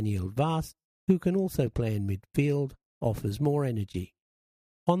 while Daniel Vaz, who can also play in midfield, offers more energy.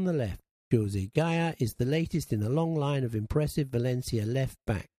 On the left, Jose Gaya is the latest in a long line of impressive Valencia left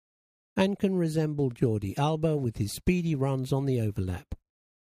back, and can resemble Jordi Alba with his speedy runs on the overlap.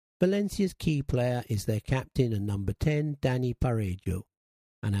 Valencia's key player is their captain and number 10, Dani Parejo,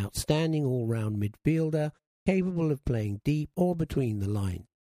 an outstanding all-round midfielder capable of playing deep or between the lines.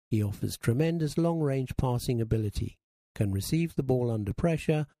 He offers tremendous long-range passing ability, can receive the ball under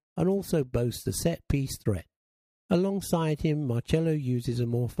pressure, and also boasts a set-piece threat. Alongside him, Marcelo uses a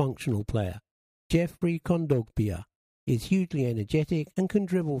more functional player. Jeffrey Kondogbia is hugely energetic and can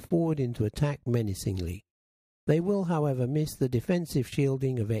dribble forward into attack menacingly. They will, however, miss the defensive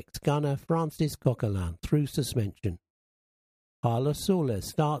shielding of ex-gunner Francis Coquelin through suspension. Carlos Soler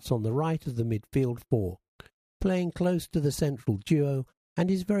starts on the right of the midfield 4, playing close to the central duo,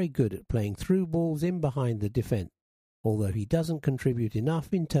 and is very good at playing through balls in behind the defence, although he doesn't contribute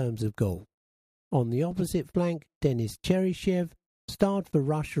enough in terms of goal. On the opposite flank, Denis Cheryshev starred for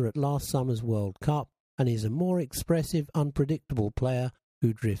Russia at last summer's World Cup and is a more expressive, unpredictable player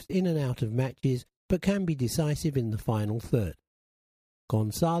who drifts in and out of matches but can be decisive in the final third.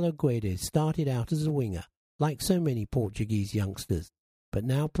 Gonzalo Guedes started out as a winger, like so many Portuguese youngsters, but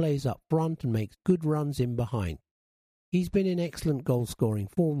now plays up front and makes good runs in behind. He's been in excellent goal-scoring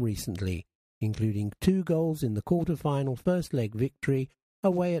form recently, including 2 goals in the quarter-final first-leg victory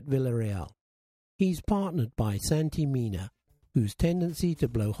away at Villarreal. He's partnered by Santi Mina, whose tendency to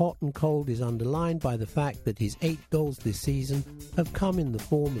blow hot and cold is underlined by the fact that his 8 goals this season have come in the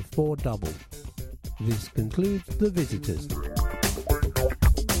form of 4 doubles. This concludes The Visitors.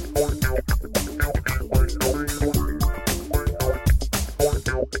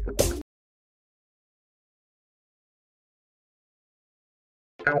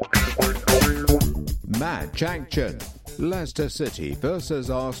 Match action. Leicester City versus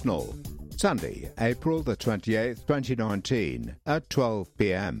Arsenal. Sunday, April the 28th, 2019 at 12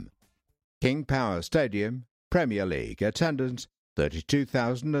 p.m. King Power Stadium, Premier League. Attendance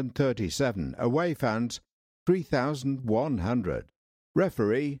 32,037. Away fans 3,100.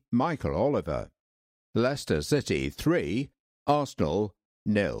 Referee Michael Oliver. Leicester City 3, Arsenal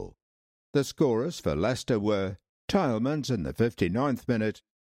 0. The scorers for Leicester were Tielemans in the 59th minute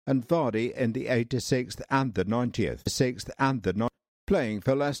and Vardy in the 86th and the 90th. Playing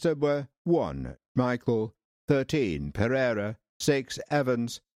for Leicester were 1. Michael, 13. Pereira, 6.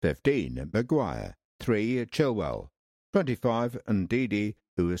 Evans, 15. Maguire, 3. Chilwell, 25. Ndidi,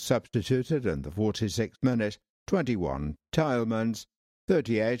 who was substituted in the 46th minute, 21. Tielemans,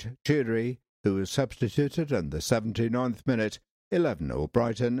 38. Chiri, who was substituted in the 79th minute, 11.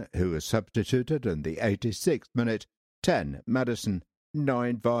 Albrighton, who was substituted in the 86th minute, 10. Maddison,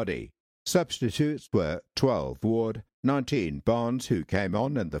 9. Vardy. Substitutes were 12. Ward, 19. Barnes, who came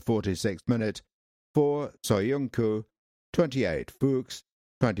on in the 46th minute, 4. Soyuncu, 28. Fuchs,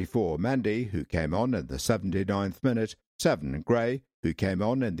 24. Mendy, who came on in the 79th minute, 7. Gray, who came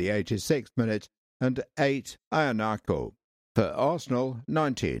on in the 86th minute, and 8. Iheanacho. For Arsenal,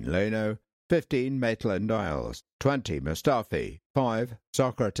 19. Leno, 15 Maitland Niles, 20 Mustafi, 5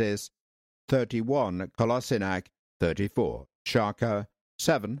 Socrates, 31 Kolasinac, 34 Shaka,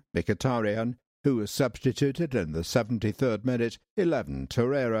 7 Mkhitaryan, who was substituted in the 73rd minute, 11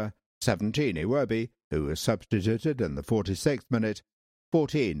 Torreira, 17 Iwobi, who was substituted in the 46th minute,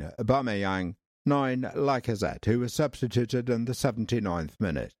 14 Aubameyang, 9 Lacazette, who was substituted in the 79th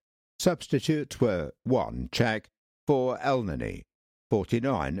minute. Substitutes were 1 Cech, 4 Elneny,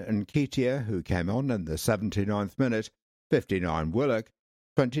 49 Nketiah, who came on in the 79th minute, 59 Willock,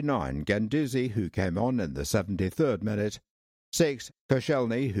 29 Guendouzi, who came on in the 73rd minute, 6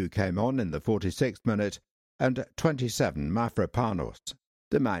 Koscielny, who came on in the 46th minute, and 27 Mavropanos.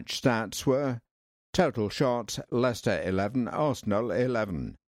 The match stats were: total shots, Leicester 11, Arsenal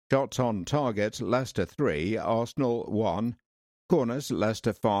 11. Shots on target, Leicester 3, Arsenal 1. Corners,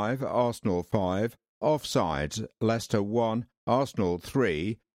 Leicester 5, Arsenal 5. Offsides, Leicester 1, Arsenal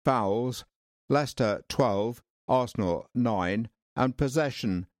 3. Fouls, Leicester 12, Arsenal 9. And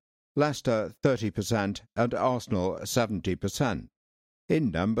possession, Leicester 30% and Arsenal 70%.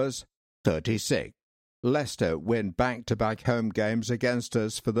 In numbers, 36. Leicester win back-to-back home games against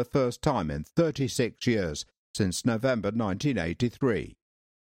us for the first time in 36 years, since November 1983.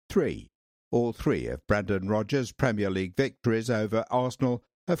 3. All 3 of Brendan Rodgers' Premier League victories over Arsenal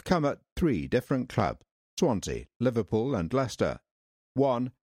have come at 3 different clubs, Swansea, Liverpool and Leicester.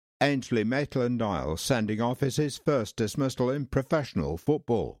 1. Ainsley Maitland-Niles sending off is his first dismissal in professional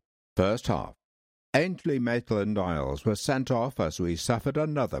football. First half. Ainsley Maitland-Niles was sent off as we suffered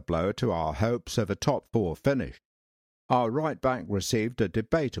another blow to our hopes of a top-4 finish. Our right-back received a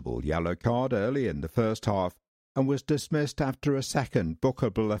debatable yellow card early in the first half and was dismissed after a second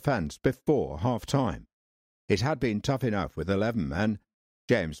bookable offence before half-time. It had been tough enough with 11 men,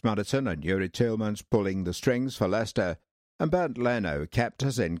 James Maddison and Yuri Tillmans pulling the strings for Leicester, and Bernd Leno kept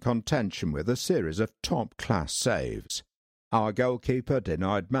us in contention with a series of top-class saves. Our goalkeeper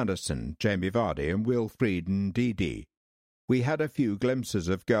denied Maddison, Jamie Vardy and Wilfried Ndidi. We had a few glimpses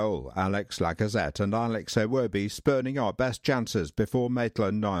of goal, Alex Lacazette and Alex Iwobi spurning our best chances before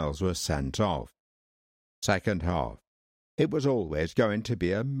Maitland-Niles was sent off. Second half. It was always going to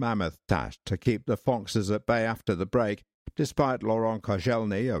be a mammoth task to keep the Foxes at bay after the break, despite Laurent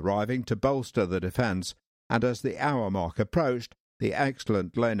Koscielny arriving to bolster the defence, and as the hour mark approached, the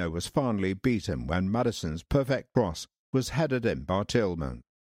excellent Leno was finally beaten when Maddison's perfect cross was headed in by Tillman.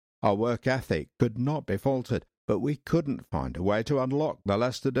 Our work ethic could not be faulted, but we couldn't find a way to unlock the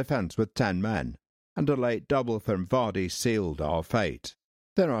Leicester defence with 10 men, and a late double from Vardy sealed our fate.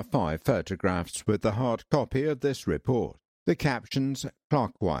 There are 5 photographs with the hard copy of this report. The captions,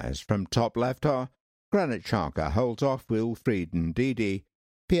 clockwise from top left, are: Granit Xhaka holds off Wilfried Ndidi.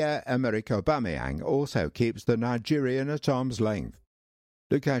 Pierre-Emerick Aubameyang also keeps the Nigerian at arm's length.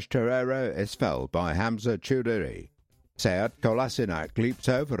 Lucas Torreira is felled by Hamza Choudhury. Sead Kolasinac leaps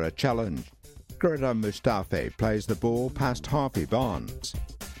over a challenge. Greta Mustafi plays the ball past Harvey Barnes.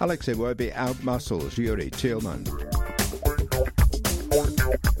 Alex Iwobi outmuscles Yuri Tillman.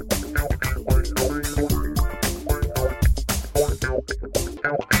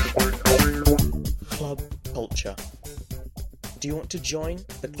 Club culture. Do you want to join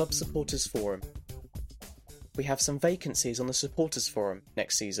the Club Supporters Forum? We have some vacancies on the Supporters Forum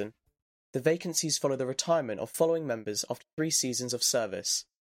next season. The vacancies follow the retirement of following members after 3 seasons of service.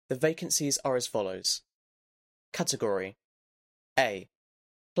 The vacancies are as follows. Category: A.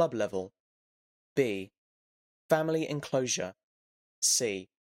 Club level. B. Family enclosure. C.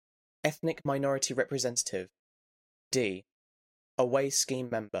 Ethnic minority representative. D. Away scheme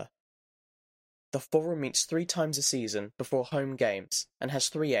member. The forum meets 3 times a season before home games and has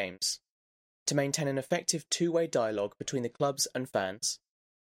 3 aims: to maintain an effective two-way dialogue between the clubs and fans,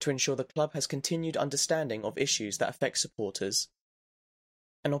 to ensure the club has continued understanding of issues that affect supporters,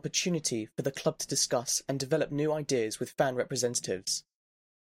 an opportunity for the club to discuss and develop new ideas with fan representatives.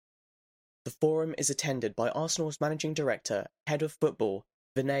 The forum is attended by Arsenal's Managing Director, Head of Football,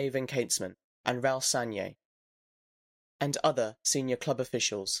 Vinay Venkatesman, and Raul Sanye, and other senior club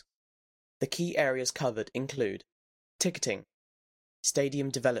officials. The key areas covered include ticketing,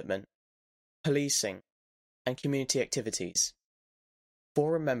 stadium development, policing, and community activities.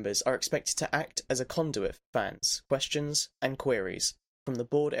 Forum members are expected to act as a conduit for fans' questions and queries from the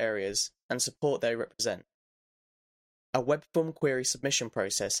board areas and support they represent. A web form query submission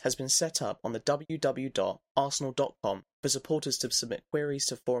process has been set up on the www.arsenal.com for supporters to submit queries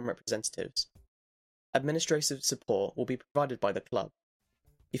to forum representatives. Administrative support will be provided by the club.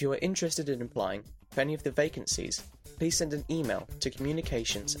 If you are interested in applying for any of the vacancies, please send an email to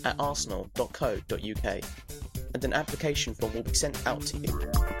communications@arsenal.co.uk and an application form will be sent out to you.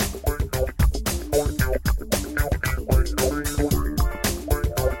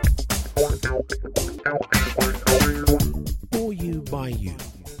 For you, by you,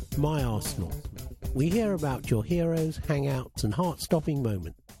 My Arsenal. We hear about your heroes, hangouts and heart-stopping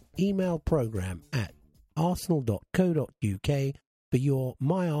moments. Email program at arsenal.co.uk for your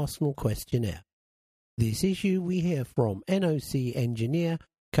My Arsenal questionnaire. This issue we hear from NOC engineer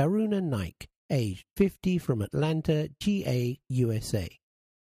Karuna Naik, aged 50, from Atlanta, GA, USA.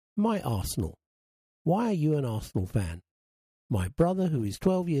 My Arsenal. Why are you an Arsenal fan? My brother, who is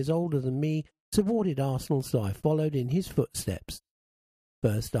 12 years older than me, supported Arsenal, so I followed in his footsteps.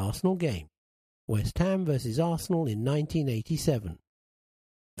 First Arsenal game. West Ham vs Arsenal in 1987.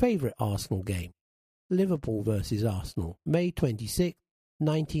 Favourite Arsenal game. Liverpool vs Arsenal, May 26,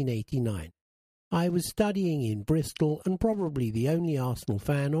 1989. I was studying in Bristol and probably the only Arsenal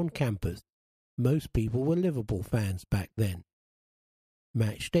fan on campus. Most people were Liverpool fans back then.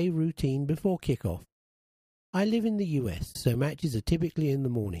 Matchday routine before kick-off. I live in the US, so matches are typically in the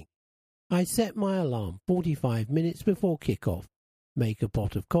morning. I set my alarm 45 minutes before kick-off, make a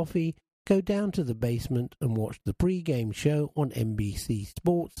pot of coffee, go down to the basement and watch the pre-game show on NBC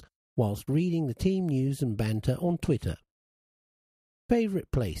Sports whilst reading the team news and banter on Twitter. Favourite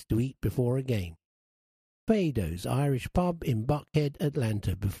place to eat before a game. Fado's Irish pub in Buckhead,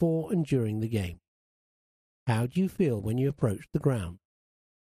 Atlanta, before and during the game. How do you feel when you approach the ground?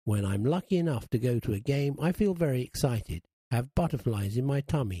 When I'm lucky enough to go to a game, I feel very excited, have butterflies in my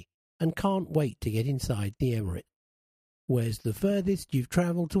tummy, and can't wait to get inside the Emirates. Where's the furthest you've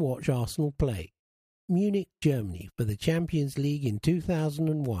travelled to watch Arsenal play? Munich, Germany, for the Champions League in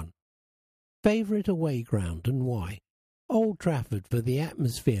 2001. Favourite away ground and why? Old Trafford for the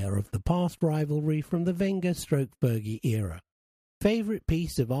atmosphere of the past rivalry from the Wenger-Fergie era. Favourite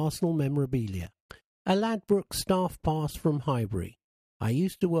piece of Arsenal memorabilia? A Ladbroke staff pass from Highbury. I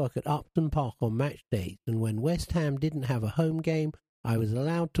used to work at Upton Park on match days, and when West Ham didn't have a home game, I was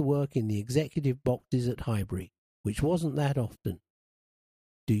allowed to work in the executive boxes at Highbury, which wasn't that often.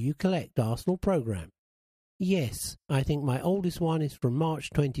 Do you collect Arsenal programmes? Yes, I think my oldest one is from March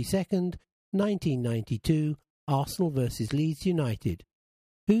 22nd, 1992, Arsenal vs Leeds United.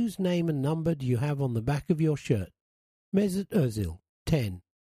 Whose name and number do you have on the back of your shirt? Mesut Özil, 10.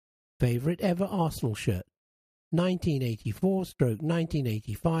 Favourite ever Arsenal shirt?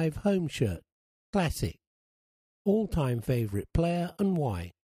 1984/1985 home shirt. Classic. All-time favourite player and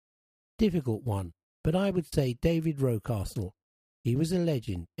why? Difficult one, but I would say David Rocastle. He was a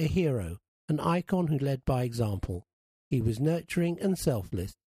legend, a hero, an icon who led by example. He was nurturing and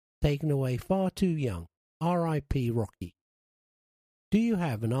selfless, taken away far too young. R.I.P. Rocky. Do you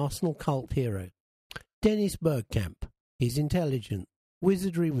have an Arsenal cult hero? Dennis Bergkamp. His intelligence,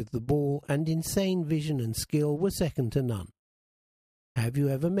 wizardry with the ball, and insane vision and skill were second to none. Have you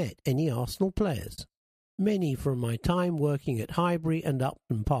ever met any Arsenal players? Many from my time working at Highbury and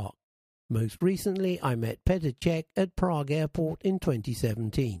Upton Park. Most recently, I met Petr Cech at Prague Airport in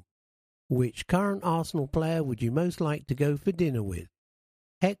 2017. Which current Arsenal player would you most like to go for dinner with?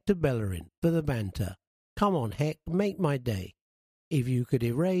 Hector Bellerin, for the banter. Come on, Heck, make my day. If you could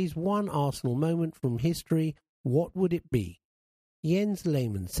erase one Arsenal moment from history, what would it be? Jens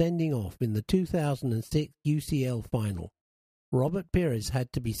Lehmann sending off in the 2006 UCL final. Robert Pires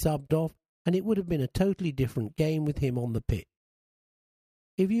had to be subbed off, and it would have been a totally different game with him on the pitch.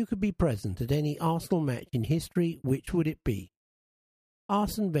 If you could be present at any Arsenal match in history, which would it be?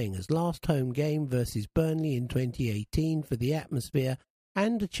 Arsene Wenger's last home game versus Burnley in 2018 for the atmosphere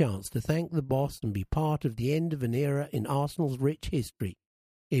and a chance to thank the boss and be part of the end of an era in Arsenal's rich history.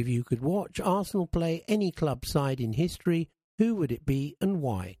 If you could watch Arsenal play any club side in history, who would it be and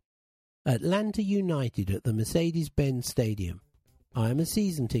why? Atlanta United at the Mercedes-Benz Stadium. I am a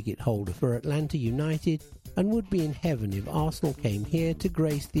season ticket holder for Atlanta United and would be in heaven if Arsenal came here to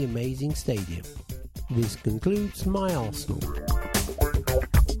grace the amazing stadium. This concludes my Arsenal.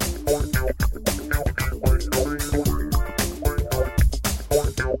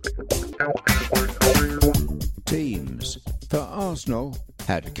 Teams. For Arsenal,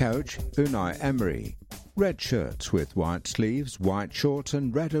 head coach Unai Emery. Red shirts with white sleeves, white shorts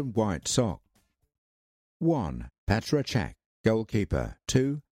and red and white socks. 1. Petr Cech, goalkeeper.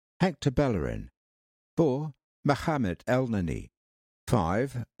 2. Hector Bellerin. 4. Mohamed Elneny.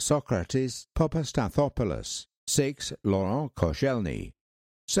 5. Socrates Papastathopoulos. 6. Laurent Koscielny.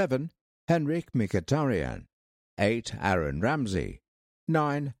 7. Henrik Mkhitaryan. 8. Aaron Ramsey.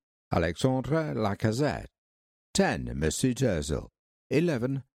 9. Alexandre Lacazette. 10. Mesut Özil.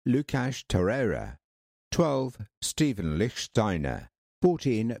 11. Lucas Torreira. 12. Steven Lichtsteiner.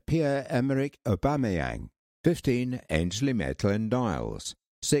 14. Pierre-Emerick Aubameyang. 15. Ainsley Maitland-Niles.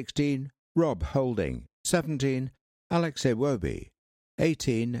 16, Rob Holding. 17, Alex Iwobi.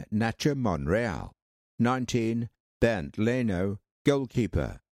 18, Nacho Monreal. 19, Bernd Leno,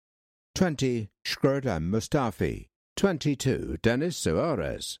 goalkeeper. 20, Schroeder Mustafi. 22, Denis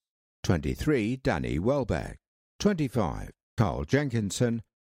Suarez. 23, Danny Welbeck. 25, Carl Jenkinson.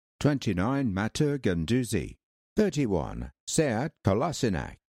 29, Matur Guendouzi. 31, Sead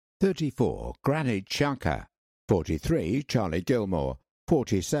Kolasinac. 34, Granit Xhaka. 43, Charlie Gilmore.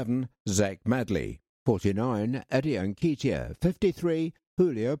 47, Zach Medley. 49, Eddie Nketiah. 53,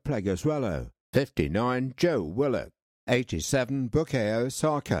 Julio Pleguezuelo. 59, Joe Willock. 87, Bukayo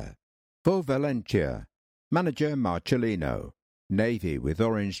Saka. For Valencia, manager Marcelino. Navy with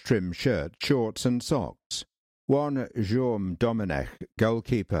orange trim shirt, shorts and socks. 1, Jaume Domenech,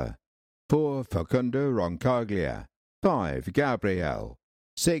 goalkeeper. 4, Facundo Roncaglia. 5, Gabriel.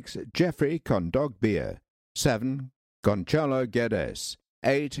 6, Jeffrey Kondogbia. 7, Gonçalo Guedes.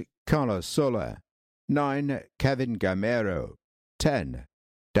 8, Carlos Sola. 9, Kevin Gamero. 10,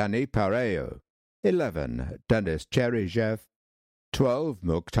 Dani Parejo. 11, Denis Cheryshev. 12,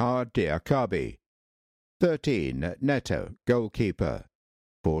 Mukhtar Diakabi. 13, Neto, goalkeeper.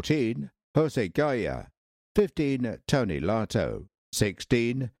 14, Jose Gaya. 15, Tony Lato.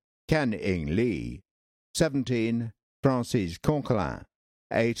 16, Ken Ing Lee. 17, Francis Conquelin.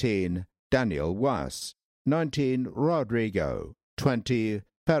 18, Daniel Was. 19, Rodrigo. 20,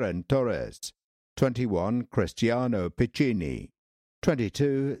 Ferran Torres. 21, Cristiano Piccini.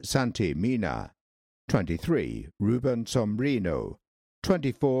 22, Santi Mina. 23, Ruben Sombrino.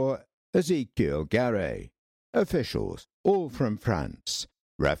 24, Ezekiel Garret. Officials, all from France.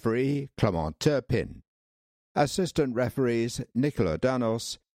 Referee, Clement Turpin. Assistant referees, Nicolas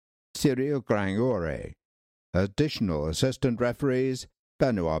Danos, Cyril Grangore. Additional assistant referees,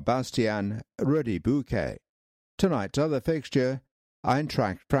 Benoit Bastien, Rudy Bouquet. Tonight's other fixture,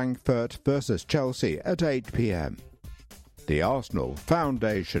 Eintracht Frankfurt versus Chelsea at 8 p.m. The Arsenal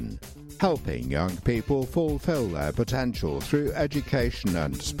Foundation, helping young people fulfill their potential through education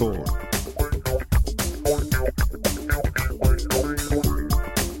and sport.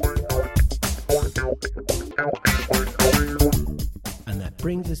 And that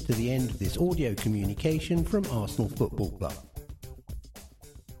brings us to the end of this audio communication from Arsenal Football Club.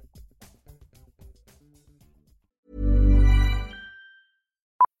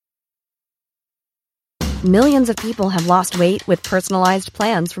 Millions of people have lost weight with personalized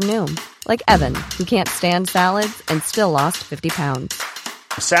plans from Noom. Like Evan, who can't stand salads and still lost 50 pounds.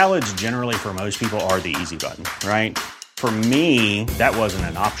 Salads generally for most people are the easy button, right? For me, that wasn't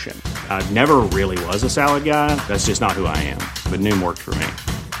an option. I never really was a salad guy. That's just not who I am. But Noom worked for me.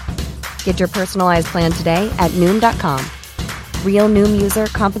 Get your personalized plan today at Noom.com. Real Noom user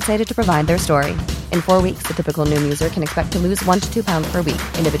compensated to provide their story. In 4 weeks, the typical Noom user can expect to lose 1 to 2 pounds per week.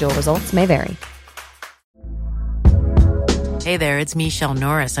 Individual results may vary. Hey there, it's Michelle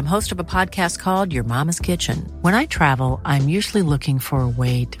Norris. I'm host of a podcast called Your Mama's Kitchen. When I travel, I'm usually looking for a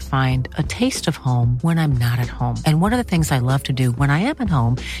way to find a taste of home when I'm not at home. And one of the things I love to do when I am at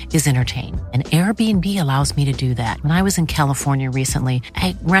home is entertain. And Airbnb allows me to do that. When I was in California recently,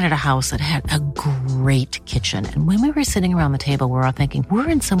 I rented a house that had a great kitchen. And when we were sitting around the table, we were all thinking, we're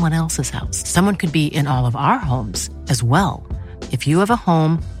in someone else's house. Someone could be in all of our homes as well. If you have a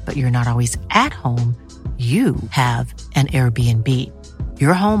home, but you're not always at home, you have an Airbnb.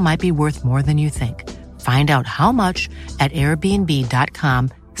 Your home might be worth more than you think. Find out how much at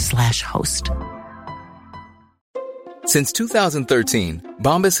airbnb.com/host. Since 2013,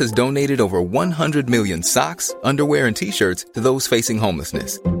 Bombas has donated over 100 million socks, underwear, and T-shirts to those facing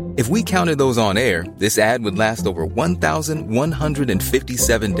homelessness. If we counted those on air, this ad would last over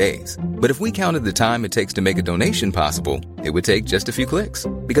 1,157 days. But if we counted the time it takes to make a donation possible, it would take just a few clicks.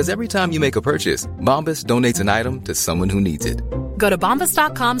 Because every time you make a purchase, Bombas donates an item to someone who needs it. Go to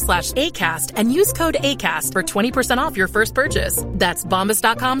bombas.com/ACAST and use code ACAST for 20% off your first purchase. That's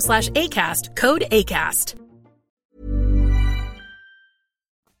bombas.com/ACAST, code ACAST.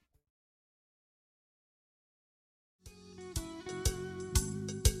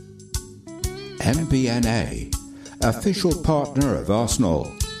 MBNA, official partner of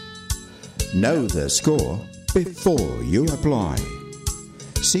Arsenal. Know the score before you apply.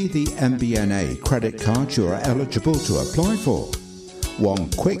 See the MBNA credit card you are eligible to apply for.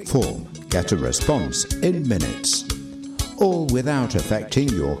 One quick form, get a response in minutes. All without affecting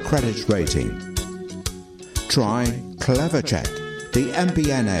your credit rating. Try CleverCheck, the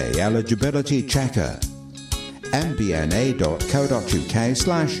MBNA eligibility checker.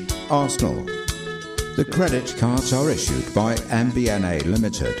 mbna.co.uk/Arsenal. The credit cards are issued by MBNA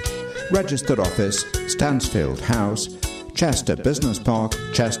Limited. Registered office, Stansfield House, Chester Business Park,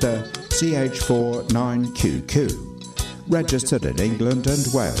 Chester, CH49QQ. Registered in England and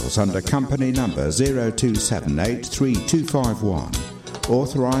Wales under company number 02783251.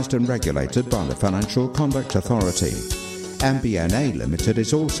 Authorised and regulated by the Financial Conduct Authority. MBNA Limited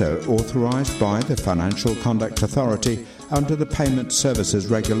is also authorised by the Financial Conduct Authority under the Payment Services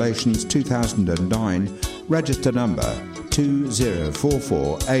Regulations 2009, register number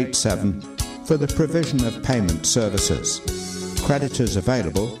 204487, for the provision of payment services. Creditors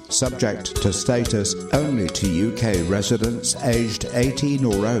available, subject to status, only to UK residents aged 18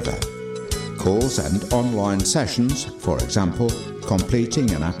 or over. Calls and online sessions, for example,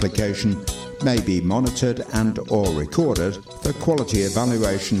 completing an application, may be monitored and or recorded for quality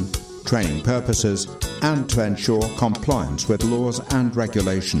evaluation, training purposes, and to ensure compliance with laws and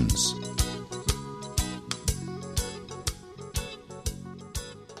regulations.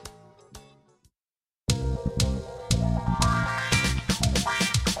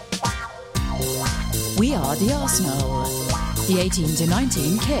 We are the Arsenal, the 18 to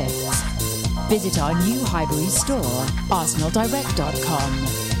 19 kids. Visit our new Highbury store, arsenaldirect.com.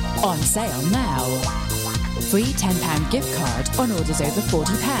 On sale now. Free £10 gift card on orders over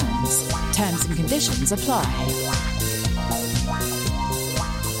 £40. Terms and conditions apply.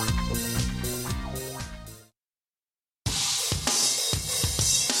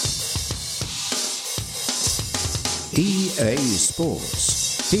 EA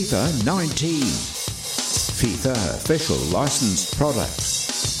Sports FIFA 19. FIFA official licensed product.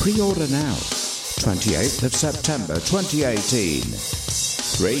 Pre-order now. 28th of September 2018.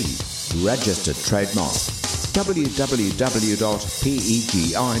 3. Registered trademark.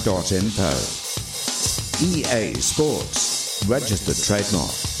 www.pegi.info. EA Sports. Registered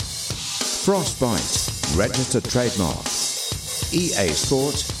trademark. Frostbite. Registered trademark. EA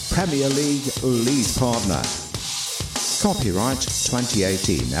Sports Premier League lead partner. Copyright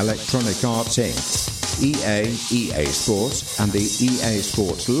 2018 Electronic Arts Inc. EA Sports and the EA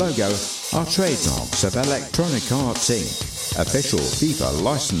Sports logo are trademarks of Electronic Arts Inc. Official FIFA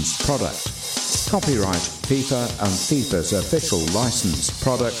licensed product. Copyright FIFA and FIFA's official licensed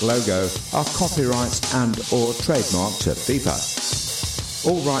product logo are copyrights and or trademarks of FIFA.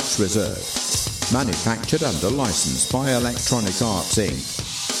 All rights reserved. Manufactured under license by Electronic Arts Inc.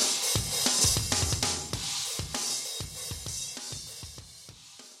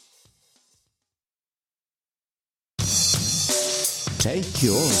 Take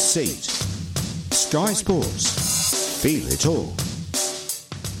your seat. Sky Sports. Feel it all.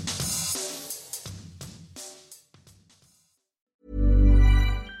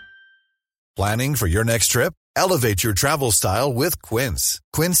 Planning for your next trip? Elevate your travel style with Quince.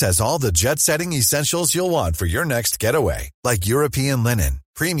 Quince has all the jet-setting essentials you'll want for your next getaway, like European linen,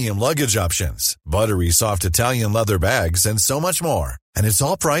 premium luggage options, buttery soft Italian leather bags, and so much more. And it's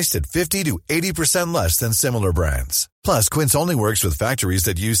all priced at 50 to 80% less than similar brands. Plus, Quince only works with factories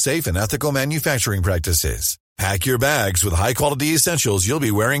that use safe and ethical manufacturing practices. Pack your bags with high-quality essentials you'll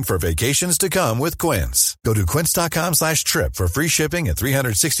be wearing for vacations to come with Quince. Go to quince.com/trip for free shipping and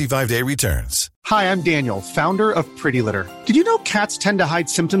 365-day returns. Hi, I'm Daniel, founder of Pretty Litter. Did you know cats tend to hide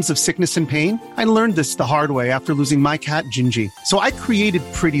symptoms of sickness and pain? I learned this the hard way after losing my cat, Gingy. So I created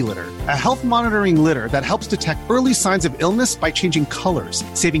Pretty Litter, a health monitoring litter that helps detect early signs of illness by changing colors,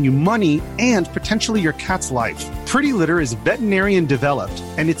 saving you money and potentially your cat's life. Pretty Litter is veterinarian developed,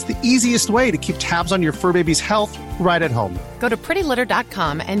 and it's the easiest way to keep tabs on your fur baby's health right at home. Go to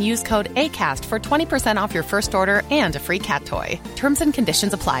prettylitter.com and use code ACAST for 20% off your first order and a free cat toy. Terms and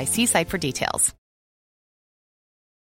conditions apply. See site for details.